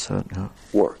not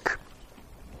work.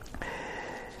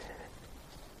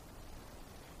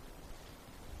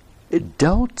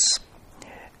 Doubts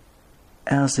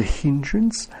as a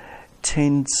hindrance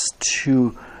tends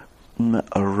to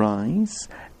arise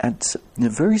at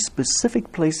very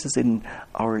specific places in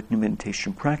our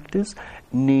meditation practice,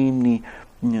 namely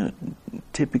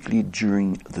typically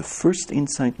during the first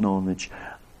insight knowledge,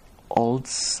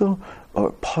 also,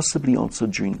 or possibly also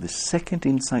during the second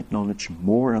insight knowledge,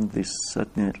 more on this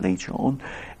later on,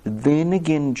 then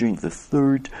again during the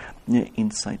third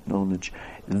insight knowledge,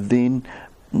 then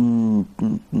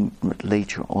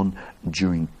later on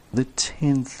during the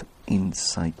 10th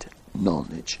insight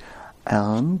knowledge.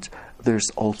 And there's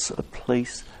also a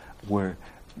place where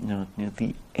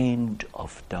the end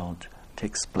of doubt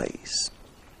takes place.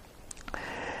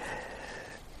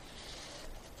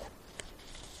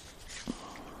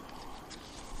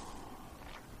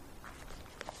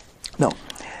 Now,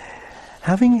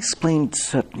 having explained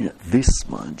this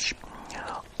much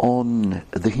on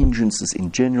the hindrances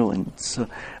in general and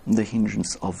the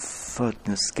hindrance of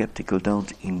skeptical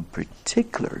doubt in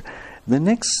particular, the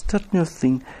next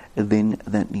thing then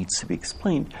that needs to be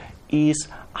explained is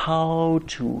how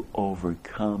to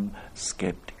overcome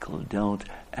skeptical doubt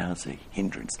as a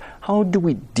hindrance. How do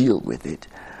we deal with it?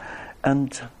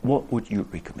 And what would you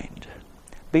recommend?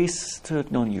 Based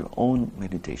on your own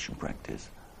meditation practice.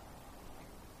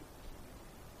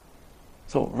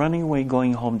 So running away,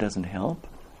 going home doesn't help.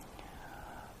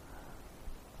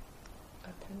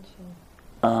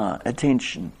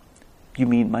 Attention. You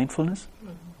mean mindfulness?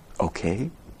 Mm-hmm.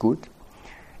 Okay, good.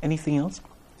 Anything else?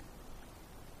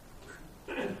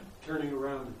 Turning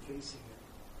around and facing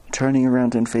it. Turning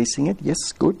around and facing it,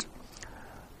 yes, good.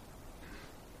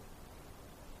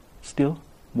 Still?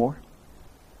 More?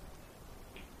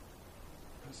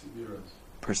 Perseverance.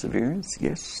 Perseverance,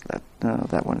 yes,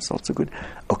 that one is also good.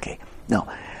 Okay, now,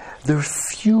 there are a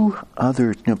few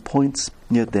other points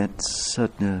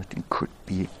that could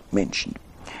be mentioned.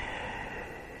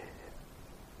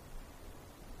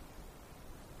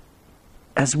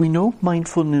 as we know,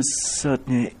 mindfulness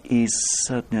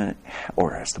is,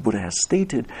 or as the Buddha has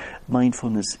stated,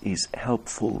 mindfulness is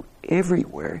helpful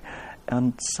everywhere,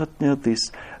 and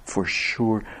this for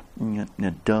sure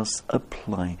does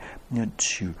apply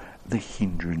to the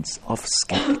hindrance of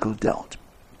skeptical doubt.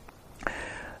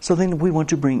 So then we want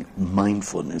to bring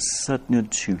mindfulness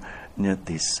to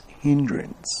this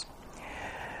hindrance.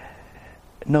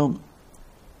 Now,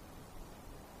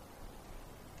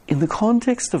 in the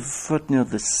context of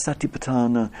the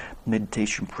Satipatthana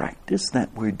meditation practice that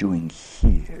we're doing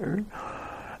here,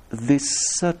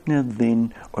 this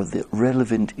then, or the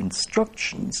relevant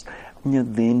instructions,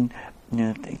 then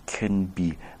can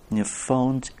be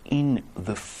found in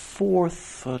the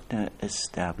fourth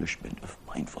establishment of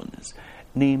mindfulness,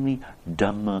 namely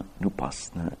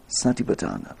Dhammanupassana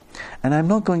Satipatthana. And I'm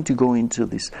not going to go into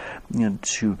this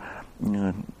to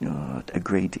a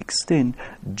great extent,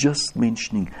 just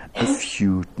mentioning a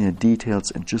few details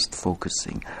and just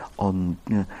focusing on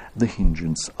the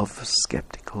hindrance of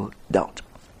skeptical doubt.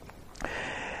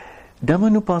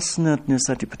 Dhammanupassana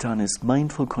Satipatthana is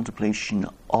mindful contemplation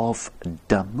of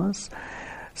Dhammas.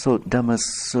 So Dhammas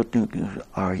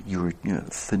are your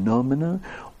phenomena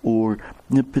or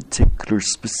particular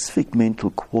specific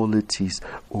mental qualities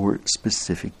or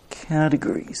specific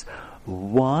categories.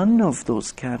 One of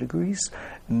those categories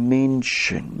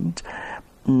mentioned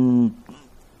under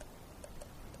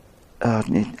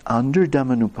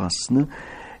Dhammanupassana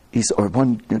is, or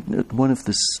one of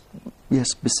the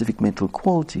specific mental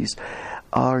qualities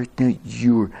are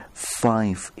your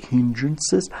 5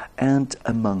 hindrances, and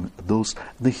among those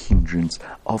the hindrance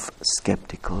of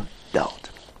skeptical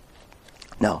doubt.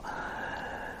 Now,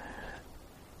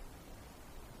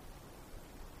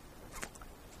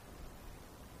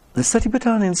 the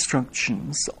Satipatthana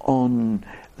instructions on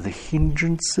the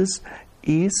hindrances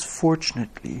is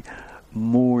fortunately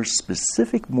more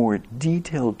specific, more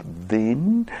detailed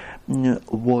than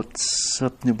what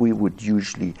we would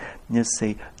usually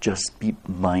say, just be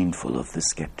mindful of the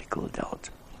skeptical doubt.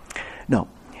 Now,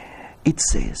 it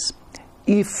says,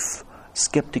 if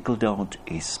skeptical doubt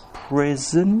is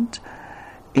present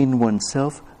in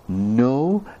oneself,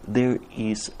 know there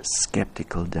is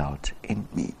skeptical doubt in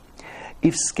me.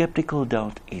 If skeptical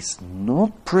doubt is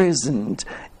not present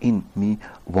in me,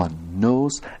 one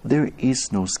knows there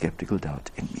is no skeptical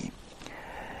doubt in me.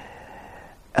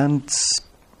 And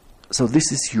so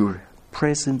this is your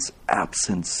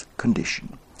presence-absence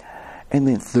condition. And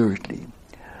then thirdly,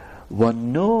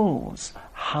 one knows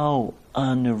how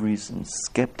unarisen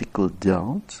skeptical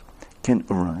doubt can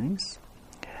arise,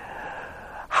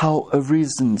 how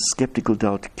arisen skeptical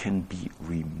doubt can be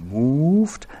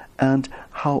removed, and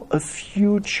how a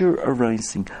future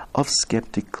arising of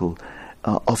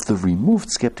the removed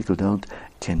skeptical doubt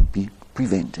can be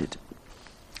prevented.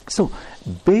 So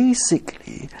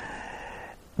basically,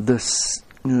 the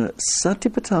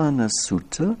Satipatthana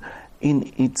Sutta,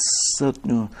 in its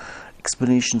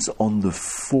explanations on the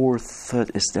fourth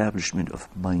establishment of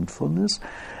mindfulness,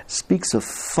 speaks of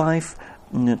 5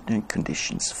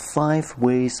 conditions, 5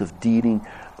 ways of dealing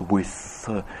with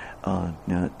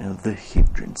the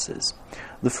hindrances.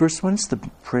 The first one is the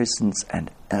presence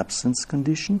and absence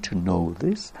condition, to know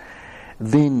this.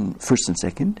 Then, first and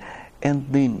second,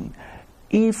 and then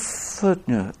if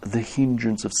the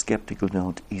hindrance of skeptical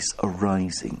doubt is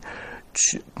arising,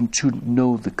 to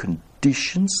know the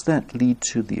conditions that lead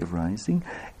to the arising.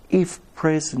 If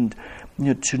present,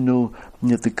 to know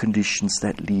the conditions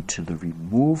that lead to the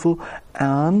removal.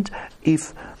 And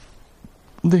if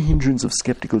the hindrance of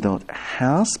skeptical doubt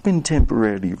has been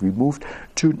temporarily removed,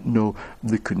 to know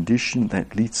the condition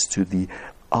that leads to the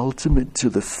ultimate, to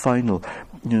the final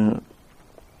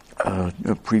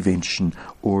prevention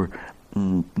or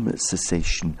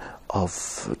cessation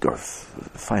of, or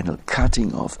final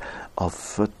cutting off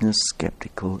of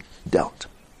skeptical doubt.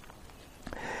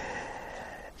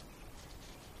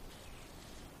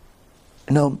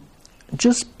 Now,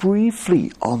 just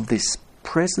briefly on this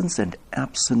presence and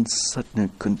absence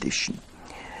condition.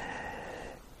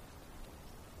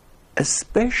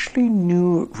 Especially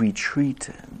new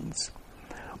retreatants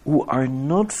who are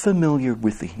not familiar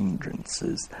with the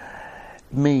hindrances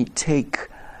may take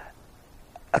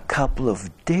a couple of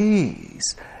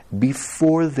days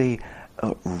before they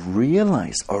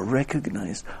realize or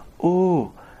recognize,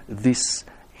 oh, this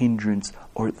hindrance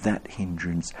or that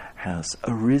hindrance has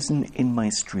arisen in my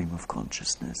stream of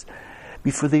consciousness.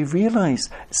 Before they realize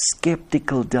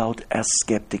skeptical doubt as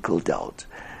skeptical doubt.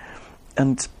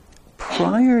 And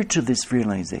prior to this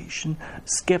realization,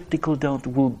 skeptical doubt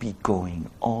will be going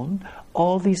on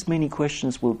all these many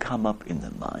questions will come up in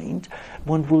the mind.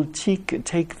 One will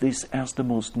take this as the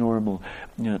most normal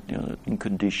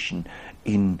condition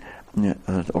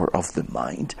or of the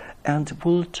mind, and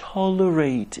will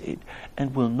tolerate it,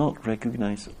 and will not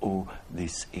recognize, oh,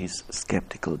 this is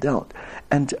skeptical doubt.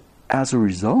 And as a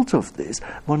result of this,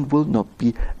 one will not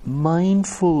be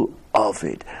mindful of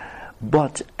it.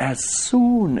 But as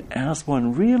soon as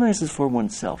one realizes for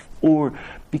oneself, or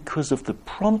because of the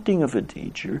prompting of a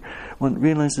teacher, one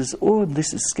realizes, oh,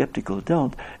 this is skeptical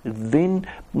doubt, then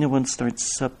one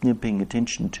starts paying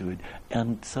attention to it,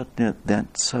 and that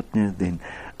then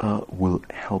will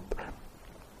help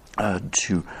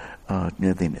to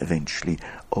then eventually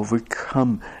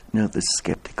overcome the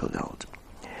skeptical doubt.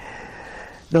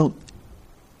 Now,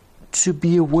 to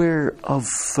be aware of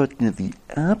the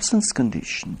absence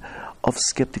condition of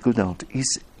skeptical doubt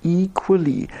is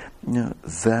equally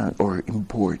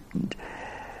important,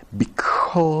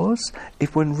 because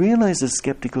if one realizes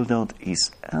skeptical doubt is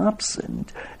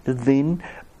absent, then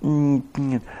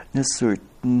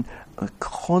certain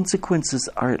consequences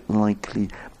are likely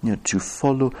to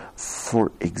follow.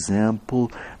 For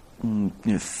example,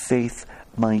 faith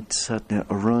might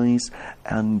arise,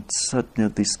 and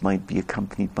this might be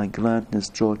accompanied by gladness,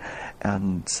 joy,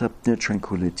 and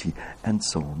tranquility, and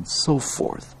so on and so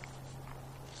forth.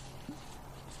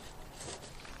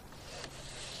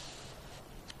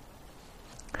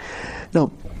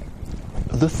 Now,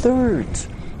 the third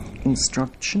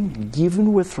instruction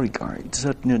given with regard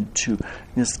to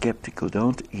skeptical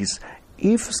doubt is,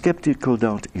 if skeptical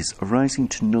doubt is arising,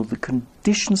 to know the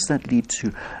conditions that lead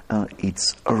to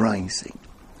its arising.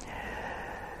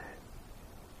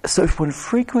 So if one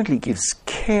frequently gives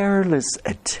careless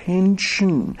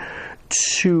attention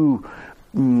to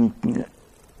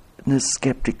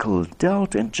skeptical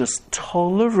doubt and just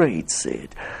tolerates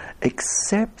it,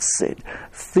 accepts it,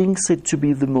 thinks it to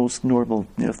be the most normal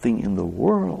thing in the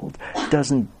world,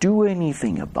 doesn't do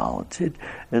anything about it,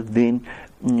 then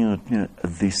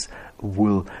this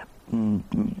will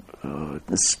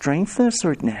strengthen a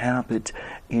certain habit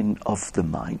of the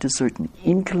mind, a certain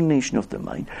inclination of the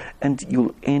mind, and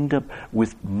you'll end up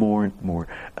with more and more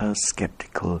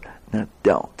skeptical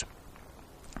doubt.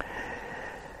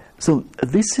 So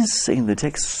this is, in the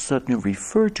text, certainly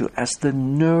referred to as the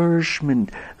nourishment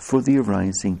for the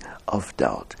arising of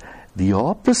doubt. The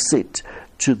opposite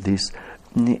to this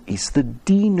is the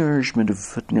denourishment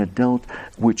of doubt,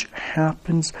 which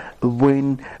happens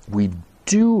when we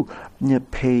do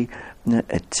pay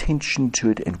attention to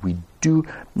it, and we do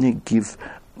give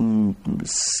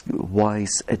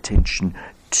wise attention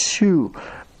to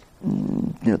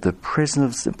the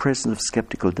presence of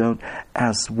skeptical doubt,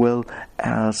 as well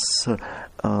as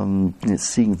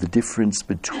seeing the difference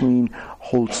between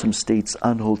wholesome states,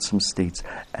 unwholesome states,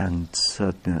 and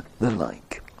the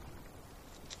like.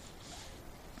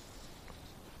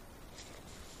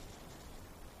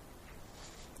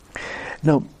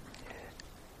 Now,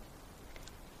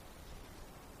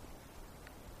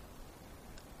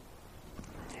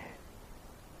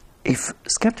 if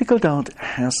skeptical doubt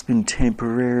has been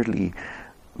temporarily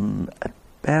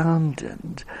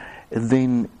abandoned,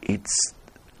 then its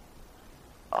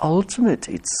ultimate,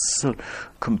 its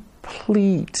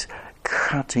complete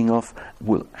cutting off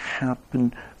will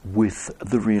happen with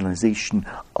the realization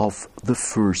of the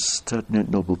first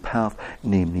noble path,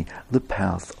 namely the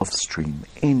path of stream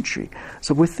entry.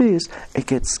 So with this, it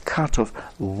gets cut off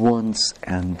once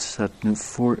and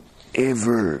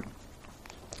forever.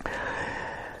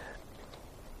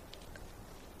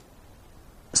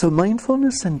 So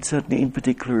mindfulness, and certainly in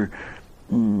particular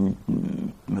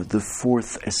the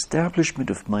fourth establishment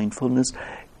of mindfulness,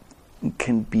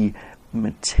 can be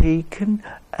taken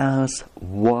as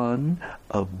one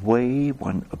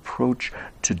approach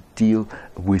to deal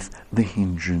with the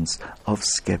hindrance of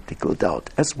skeptical doubt,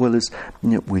 as well as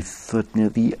with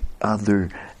the other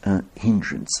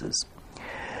hindrances.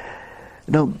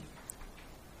 Now,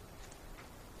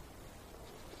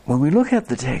 when we look at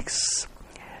the texts,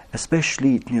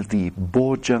 especially the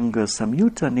Bojjhanga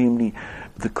Samyutta, namely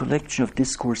the collection of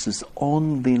discourses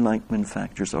on the enlightenment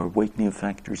factors or awakening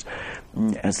factors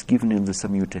as given in the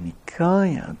Samyutta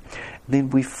Nikaya, then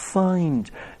we find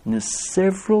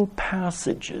several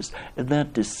passages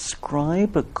that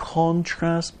describe a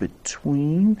contrast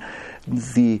between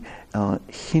the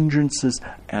hindrances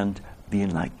and the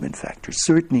enlightenment factors,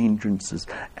 certain hindrances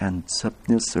and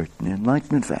certain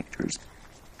enlightenment factors.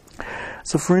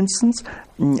 So, for instance,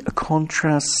 a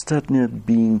contrast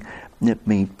being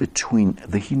made between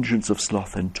the hindrance of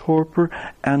sloth and torpor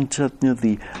and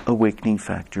the awakening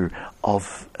factor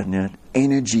of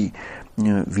energy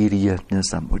Virya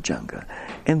Sambojjhanga.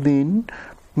 And then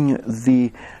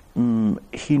the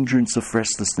hindrance of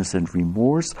restlessness and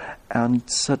remorse, and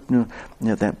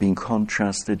that being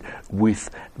contrasted with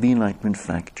the enlightenment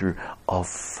factor of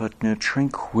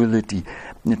tranquility,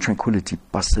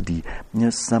 passaddhi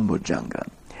Sambojjhanga.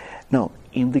 Now,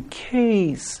 in the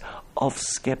case of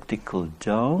skeptical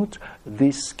doubt,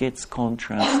 this gets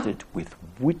contrasted with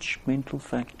which mental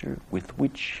factor, with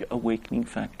which awakening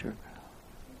factor?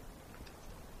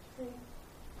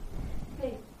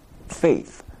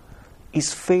 Faith.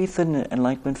 Is faith an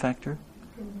enlightenment factor?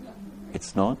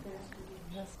 It's not.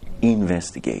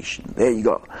 Investigation. There you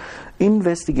go.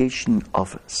 Investigation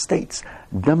of states.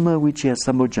 Dhamma Vicaya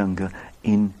Sambojjhanga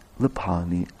in the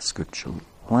Pali scriptural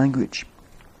language.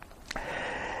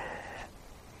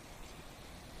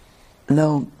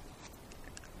 Now,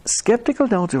 skeptical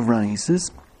doubt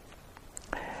arises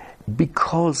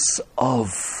because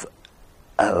of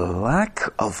a lack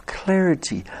of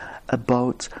clarity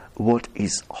about what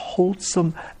is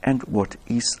wholesome and what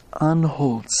is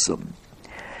unwholesome.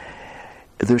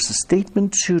 There's a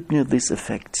statement to this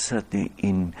effect certainly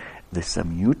in the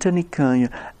Samyutta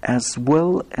Nikaya as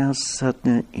well as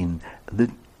certainly in the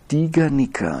Digha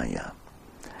Nikaya.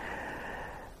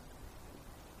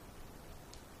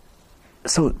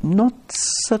 So not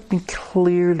certainly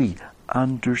clearly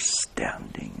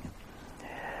understanding.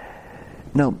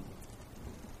 Now,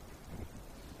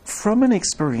 from an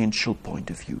experiential point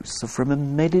of view, so from a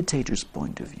meditator's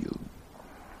point of view,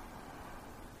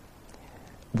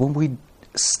 when we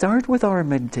start with our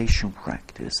meditation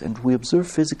practice and we observe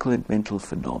physical and mental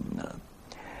phenomena,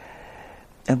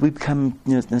 and we become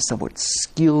somewhat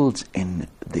skilled in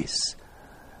this,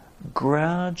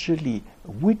 gradually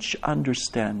which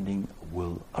understanding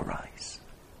will arise?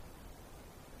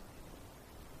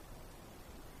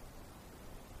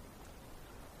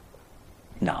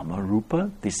 Nama Rupa,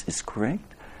 this is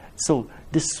correct. So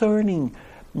discerning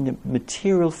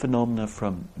material phenomena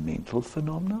from mental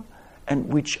phenomena, and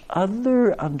which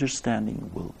other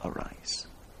understanding will arise?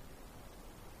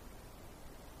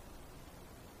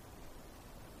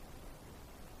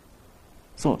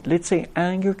 So let's say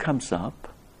anger comes up,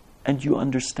 and you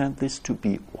understand this to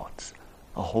be what?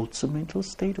 A wholesome mental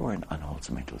state or an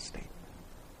unwholesome mental state?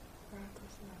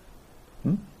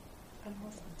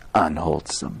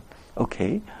 Unwholesome.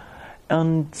 Okay.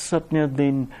 And satna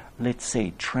then, let's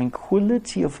say,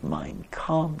 tranquility of mind,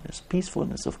 calmness,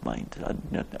 peacefulness of mind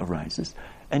arises,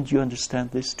 and you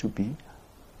understand this to be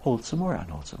wholesome or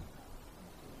unwholesome?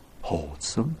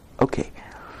 Wholesome. Okay.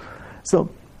 So,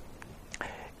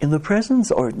 in the presence,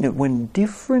 or when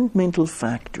different mental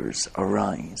factors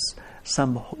arise,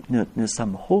 some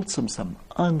wholesome, some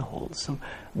unwholesome,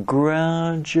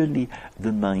 gradually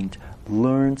the mind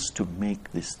learns to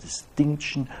make this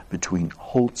distinction between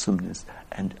wholesomeness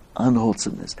and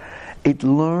unwholesomeness. It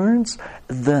learns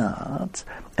that,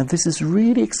 and this is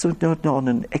really on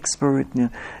an experiential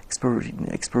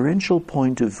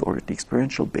point of, or an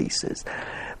experiential basis,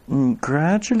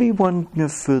 gradually one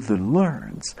further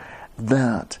learns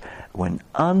that when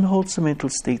unwholesome mental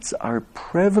states are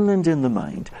prevalent in the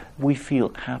mind, we feel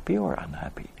happy or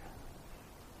unhappy?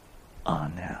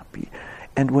 Unhappy.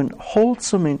 And when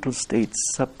wholesome mental states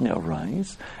suddenly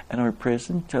arise and are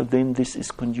present, then this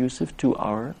is conducive to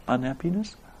our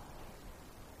unhappiness?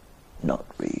 Not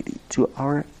really, to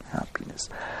our happiness.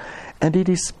 And it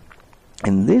is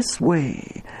in this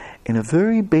way, in a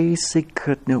very basic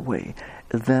way,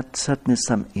 that suddenly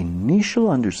some initial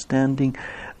understanding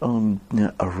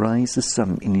arises,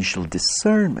 some initial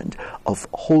discernment of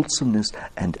wholesomeness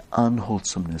and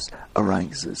unwholesomeness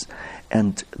arises.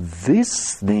 And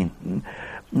this then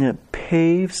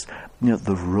paves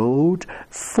the road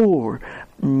for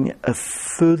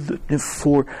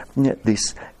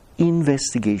this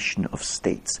investigation of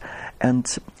states,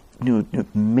 and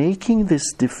making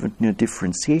this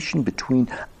differentiation between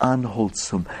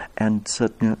unwholesome and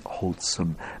certain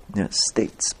wholesome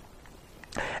states.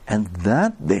 And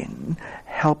that then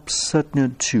helps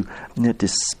certainly to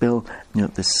dispel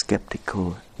the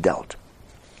skeptical doubt.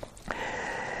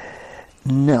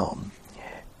 Now,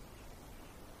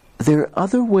 there are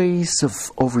other ways of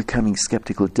overcoming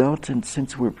skeptical doubt, and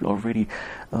since we're already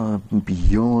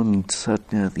beyond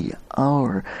the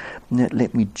hour,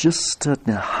 let me just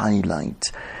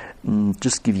highlight,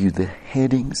 just give you the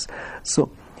headings. So,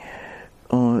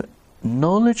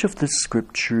 knowledge of the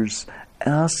scriptures,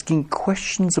 asking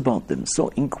questions about them, so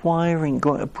inquiring,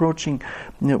 approaching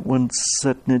one's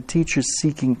teacher,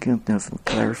 seeking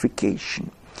clarification.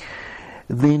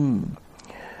 Then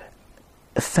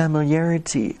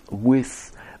familiarity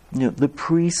with the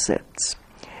precepts,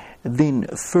 then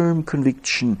firm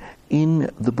conviction in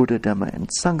the Buddha, Dhamma and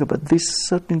Sangha, but this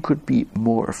certainly could be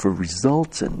more of a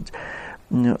resultant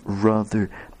rather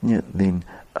than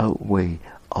a way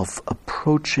of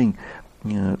approaching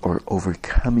or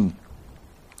overcoming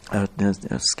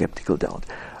skeptical doubt.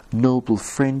 Noble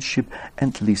friendship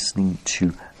and listening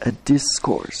to a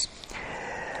discourse.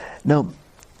 Now,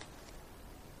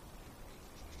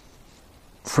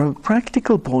 from a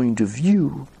practical point of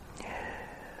view,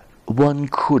 one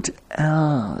could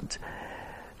add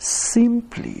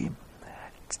simply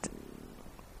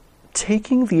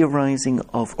taking the arising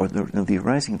of, or the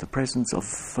arising of the presence of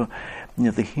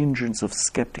the hindrance of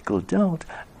skeptical doubt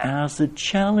as a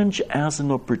challenge, as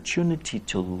an opportunity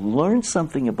to learn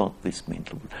something about this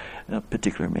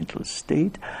particular mental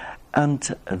state,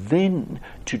 and then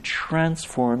to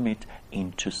transform it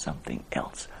into something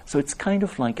else. So it's kind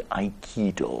of like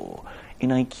Aikido.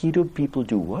 In Aikido, people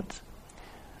do what?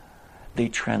 They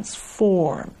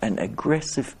transform an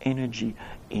aggressive energy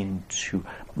into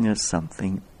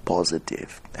something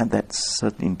positive. And that's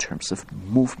certainly in terms of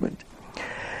movement.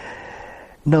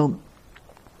 Now,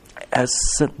 as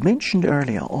mentioned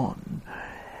earlier on,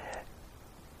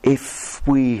 if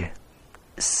we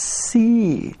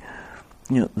see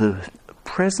the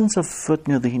presence of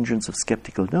the hindrance of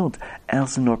skeptical doubt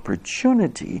as an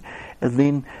opportunity,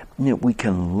 then we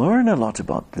can learn a lot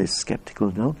about this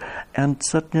skeptical doubt, and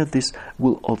certainly this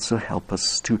will also help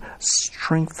us to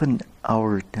strengthen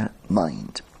our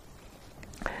mind.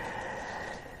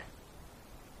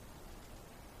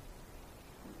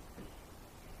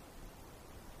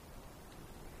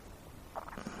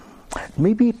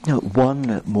 Maybe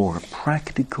one more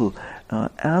practical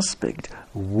aspect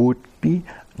would be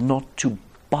not to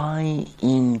buy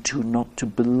into, not to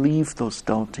believe those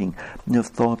doubting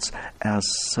thoughts as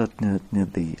certain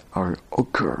they are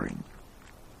occurring.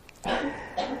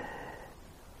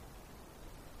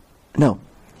 Now,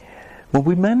 when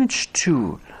we manage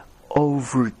to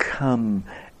overcome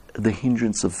the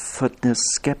hindrance of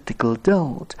skeptical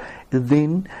doubt,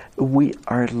 then we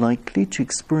are likely to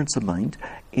experience a mind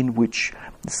in which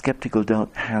skeptical doubt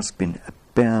has been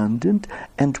abandoned,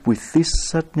 and with this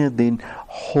certainly then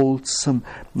wholesome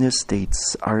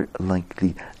states are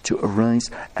likely to arise,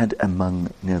 and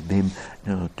among them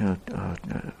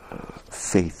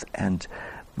faith and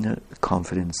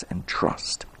confidence and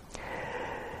trust.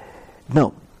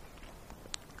 Now,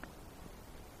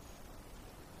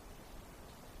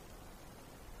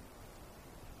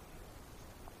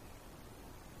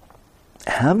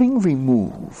 having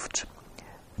removed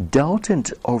doubt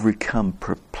and overcome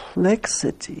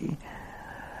perplexity,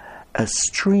 a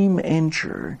stream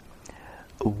enterer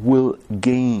will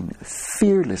gain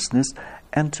fearlessness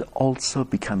and also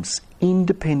becomes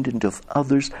independent of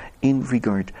others in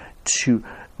regard to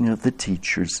the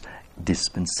teacher's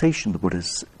dispensation, the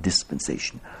Buddha's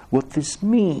dispensation. What this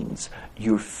means,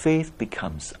 your faith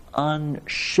becomes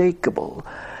unshakable,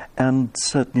 and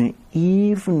certainly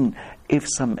even if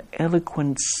some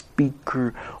eloquent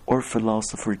speaker or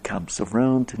philosopher comes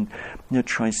around and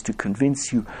tries to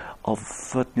convince you of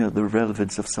the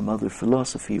relevance of some other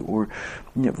philosophy or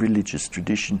religious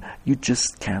tradition, you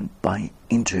just can't buy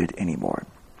into it anymore.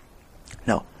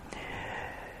 Now,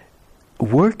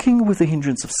 working with the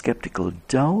hindrance of skeptical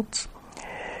doubt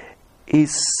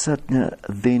is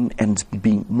then, and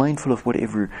being mindful of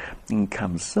whatever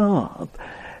comes up,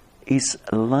 is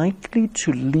likely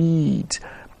to lead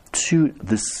to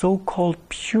the so-called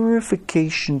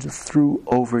purification through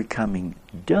overcoming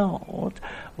doubt.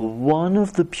 One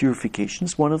of the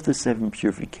purifications, one of the 7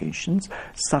 purifications,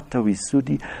 Satta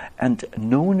Visuddhi, and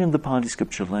known in the Pali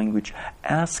scripture language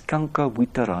as Kanka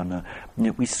Vitarana,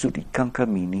 Visuddhi, Kanka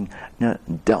meaning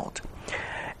doubt.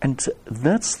 And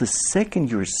that's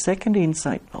your second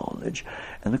insight knowledge.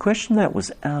 And the question that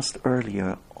was asked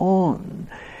earlier on,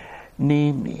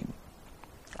 namely,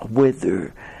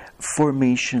 whether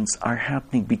formations are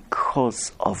happening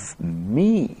because of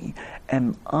me,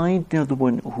 am I the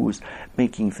one who's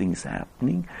making things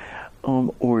happening,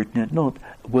 or not?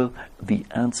 Well, the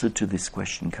answer to this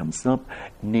question comes up,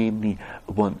 namely,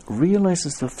 one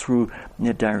realizes that through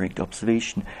direct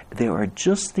observation, there are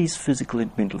just these physical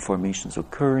and mental formations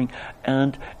occurring,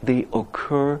 and they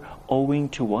occur owing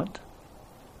to what?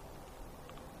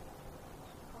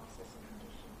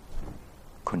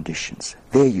 conditions.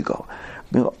 There you go.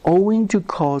 Owing to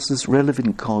causes,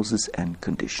 relevant causes and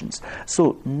conditions.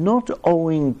 So not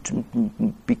owing to,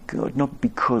 not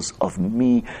because of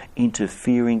me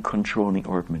interfering, controlling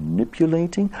or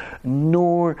manipulating,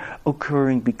 nor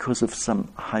occurring because of some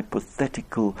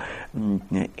hypothetical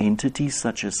entity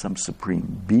such as some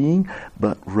supreme being,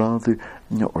 but rather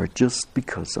or just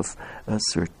because of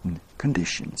certain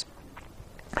conditions.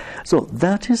 So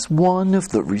that is one of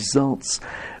the results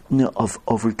of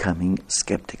overcoming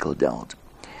skeptical doubt.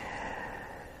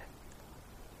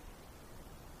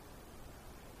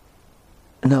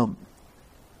 Now,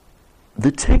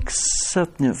 the texts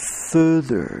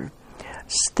further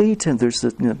state, and there's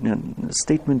a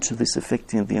statement to this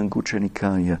effect in the Anguttara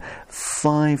Nikaya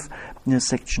 5,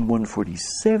 section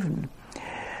 147.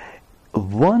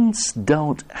 Once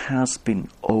doubt has been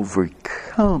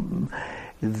overcome,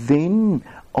 then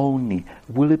only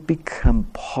will it become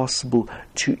possible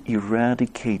to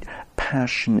eradicate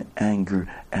passion, anger,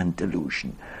 and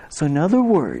delusion. So in other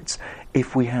words,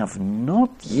 if we have not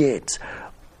yet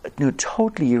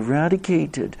totally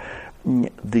eradicated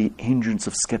the hindrance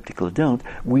of skeptical doubt,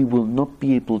 we will not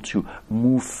be able to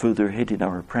move further ahead in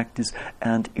our practice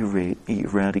and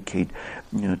eradicate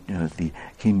the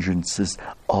hindrances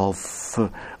of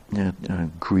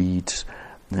greed,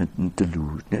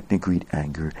 greed,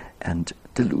 anger, and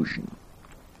delusion.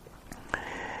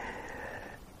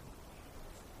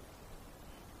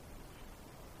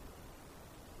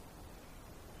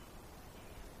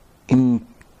 In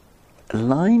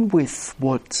line with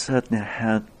what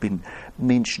had been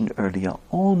mentioned earlier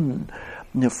on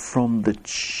from the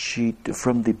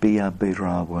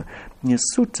Beya-Bhairava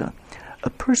Sutta, a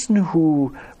person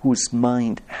whose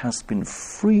mind has been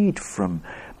freed from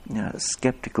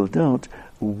skeptical doubt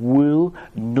will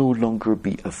no longer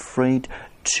be afraid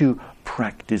to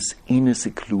practice in a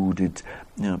secluded,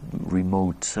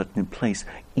 remote certain place,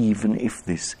 even if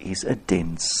this is a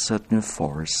dense certain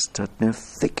forest, certain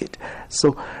thicket.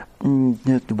 So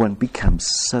one becomes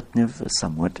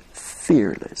somewhat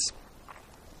fearless.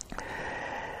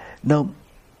 Now,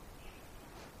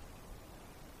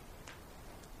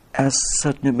 as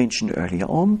mentioned earlier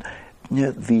on,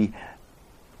 the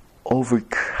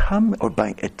overcome, or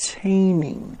by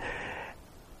attaining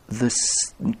this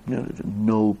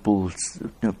noble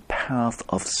path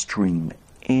of stream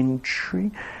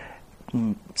entry,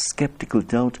 skeptical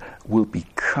doubt will be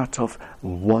cut off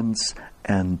once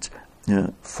and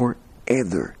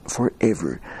forever.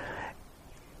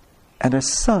 And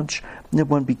as such,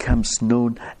 one becomes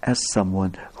known as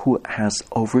someone who has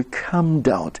overcome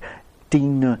doubt,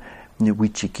 dina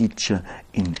vichikiccha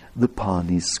in the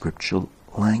Pali scriptural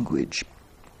language.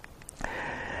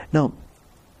 Now,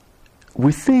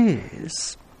 with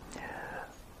this,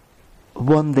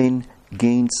 one then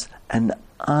gains an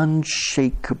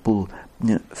unshakable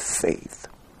faith.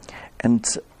 And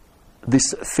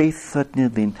this faith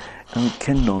then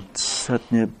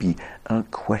cannot be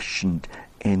questioned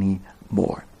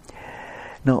anymore.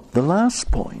 Now, the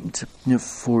last point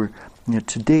for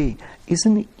today is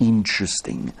an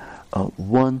interesting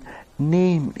one,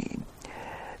 namely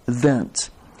that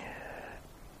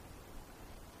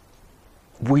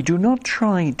we do not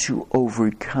try to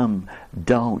overcome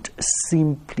doubt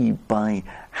simply by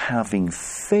having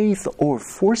faith or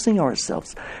forcing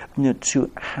ourselves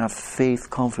to have faith,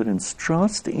 confidence,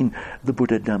 trust in the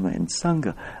Buddha, Dhamma, and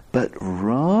Sangha, but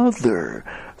rather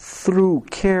through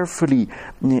carefully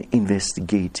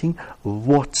investigating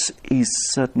what is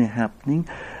certainly happening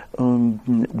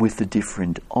with the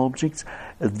different objects,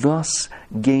 thus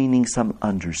gaining some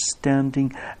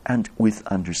understanding, and with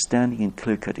understanding and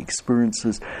clear-cut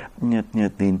experiences,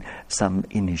 then some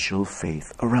initial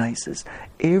faith arises.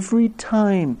 Every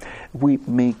time we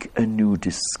make a new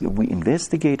we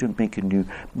investigate and make a new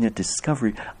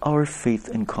discovery, our faith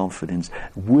and confidence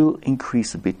will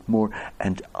increase a bit more,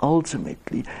 and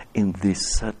ultimately, in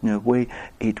this certain way,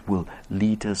 it will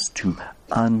lead us to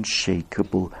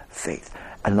unshakable faith.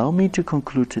 Allow me to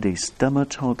conclude today's Dhamma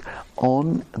talk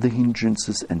on the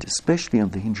hindrances, and especially on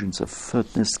the hindrance of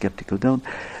skeptical doubt,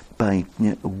 by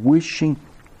wishing,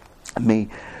 may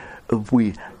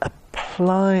we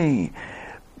apply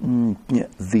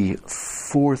the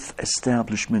fourth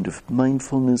establishment of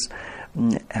mindfulness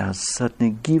as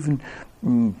certainly given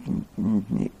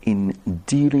in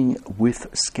dealing with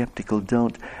skeptical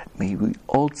doubt. May we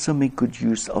also make good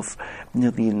use of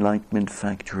the enlightenment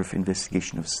factor of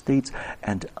investigation of states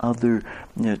and other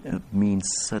means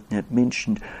certainly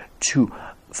mentioned to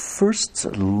first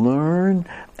learn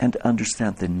and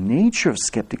understand the nature of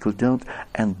skeptical doubt,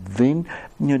 and then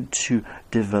to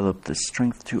develop the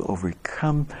strength to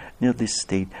overcome this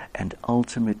state, and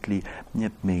ultimately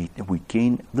may we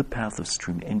gain the path of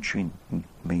stream entry, and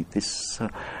may this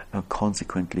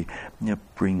consequently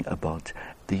bring about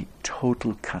the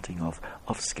total cutting off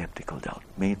of skeptical doubt.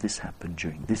 May this happen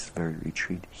during this very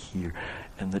retreat here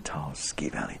in the Taos Ski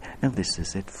Valley. And this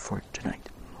is it for tonight.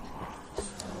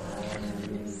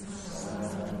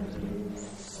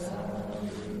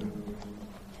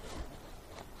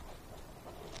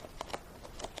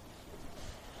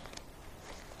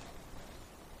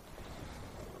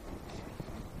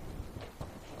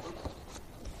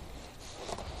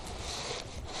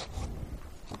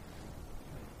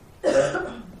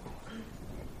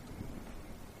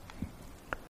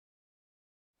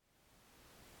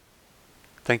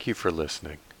 Thank you for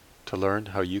listening. To learn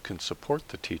how you can support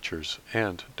the teachers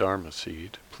and Dharma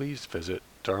Seed, please visit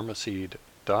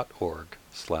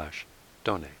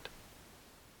dharmaseed.org/donate.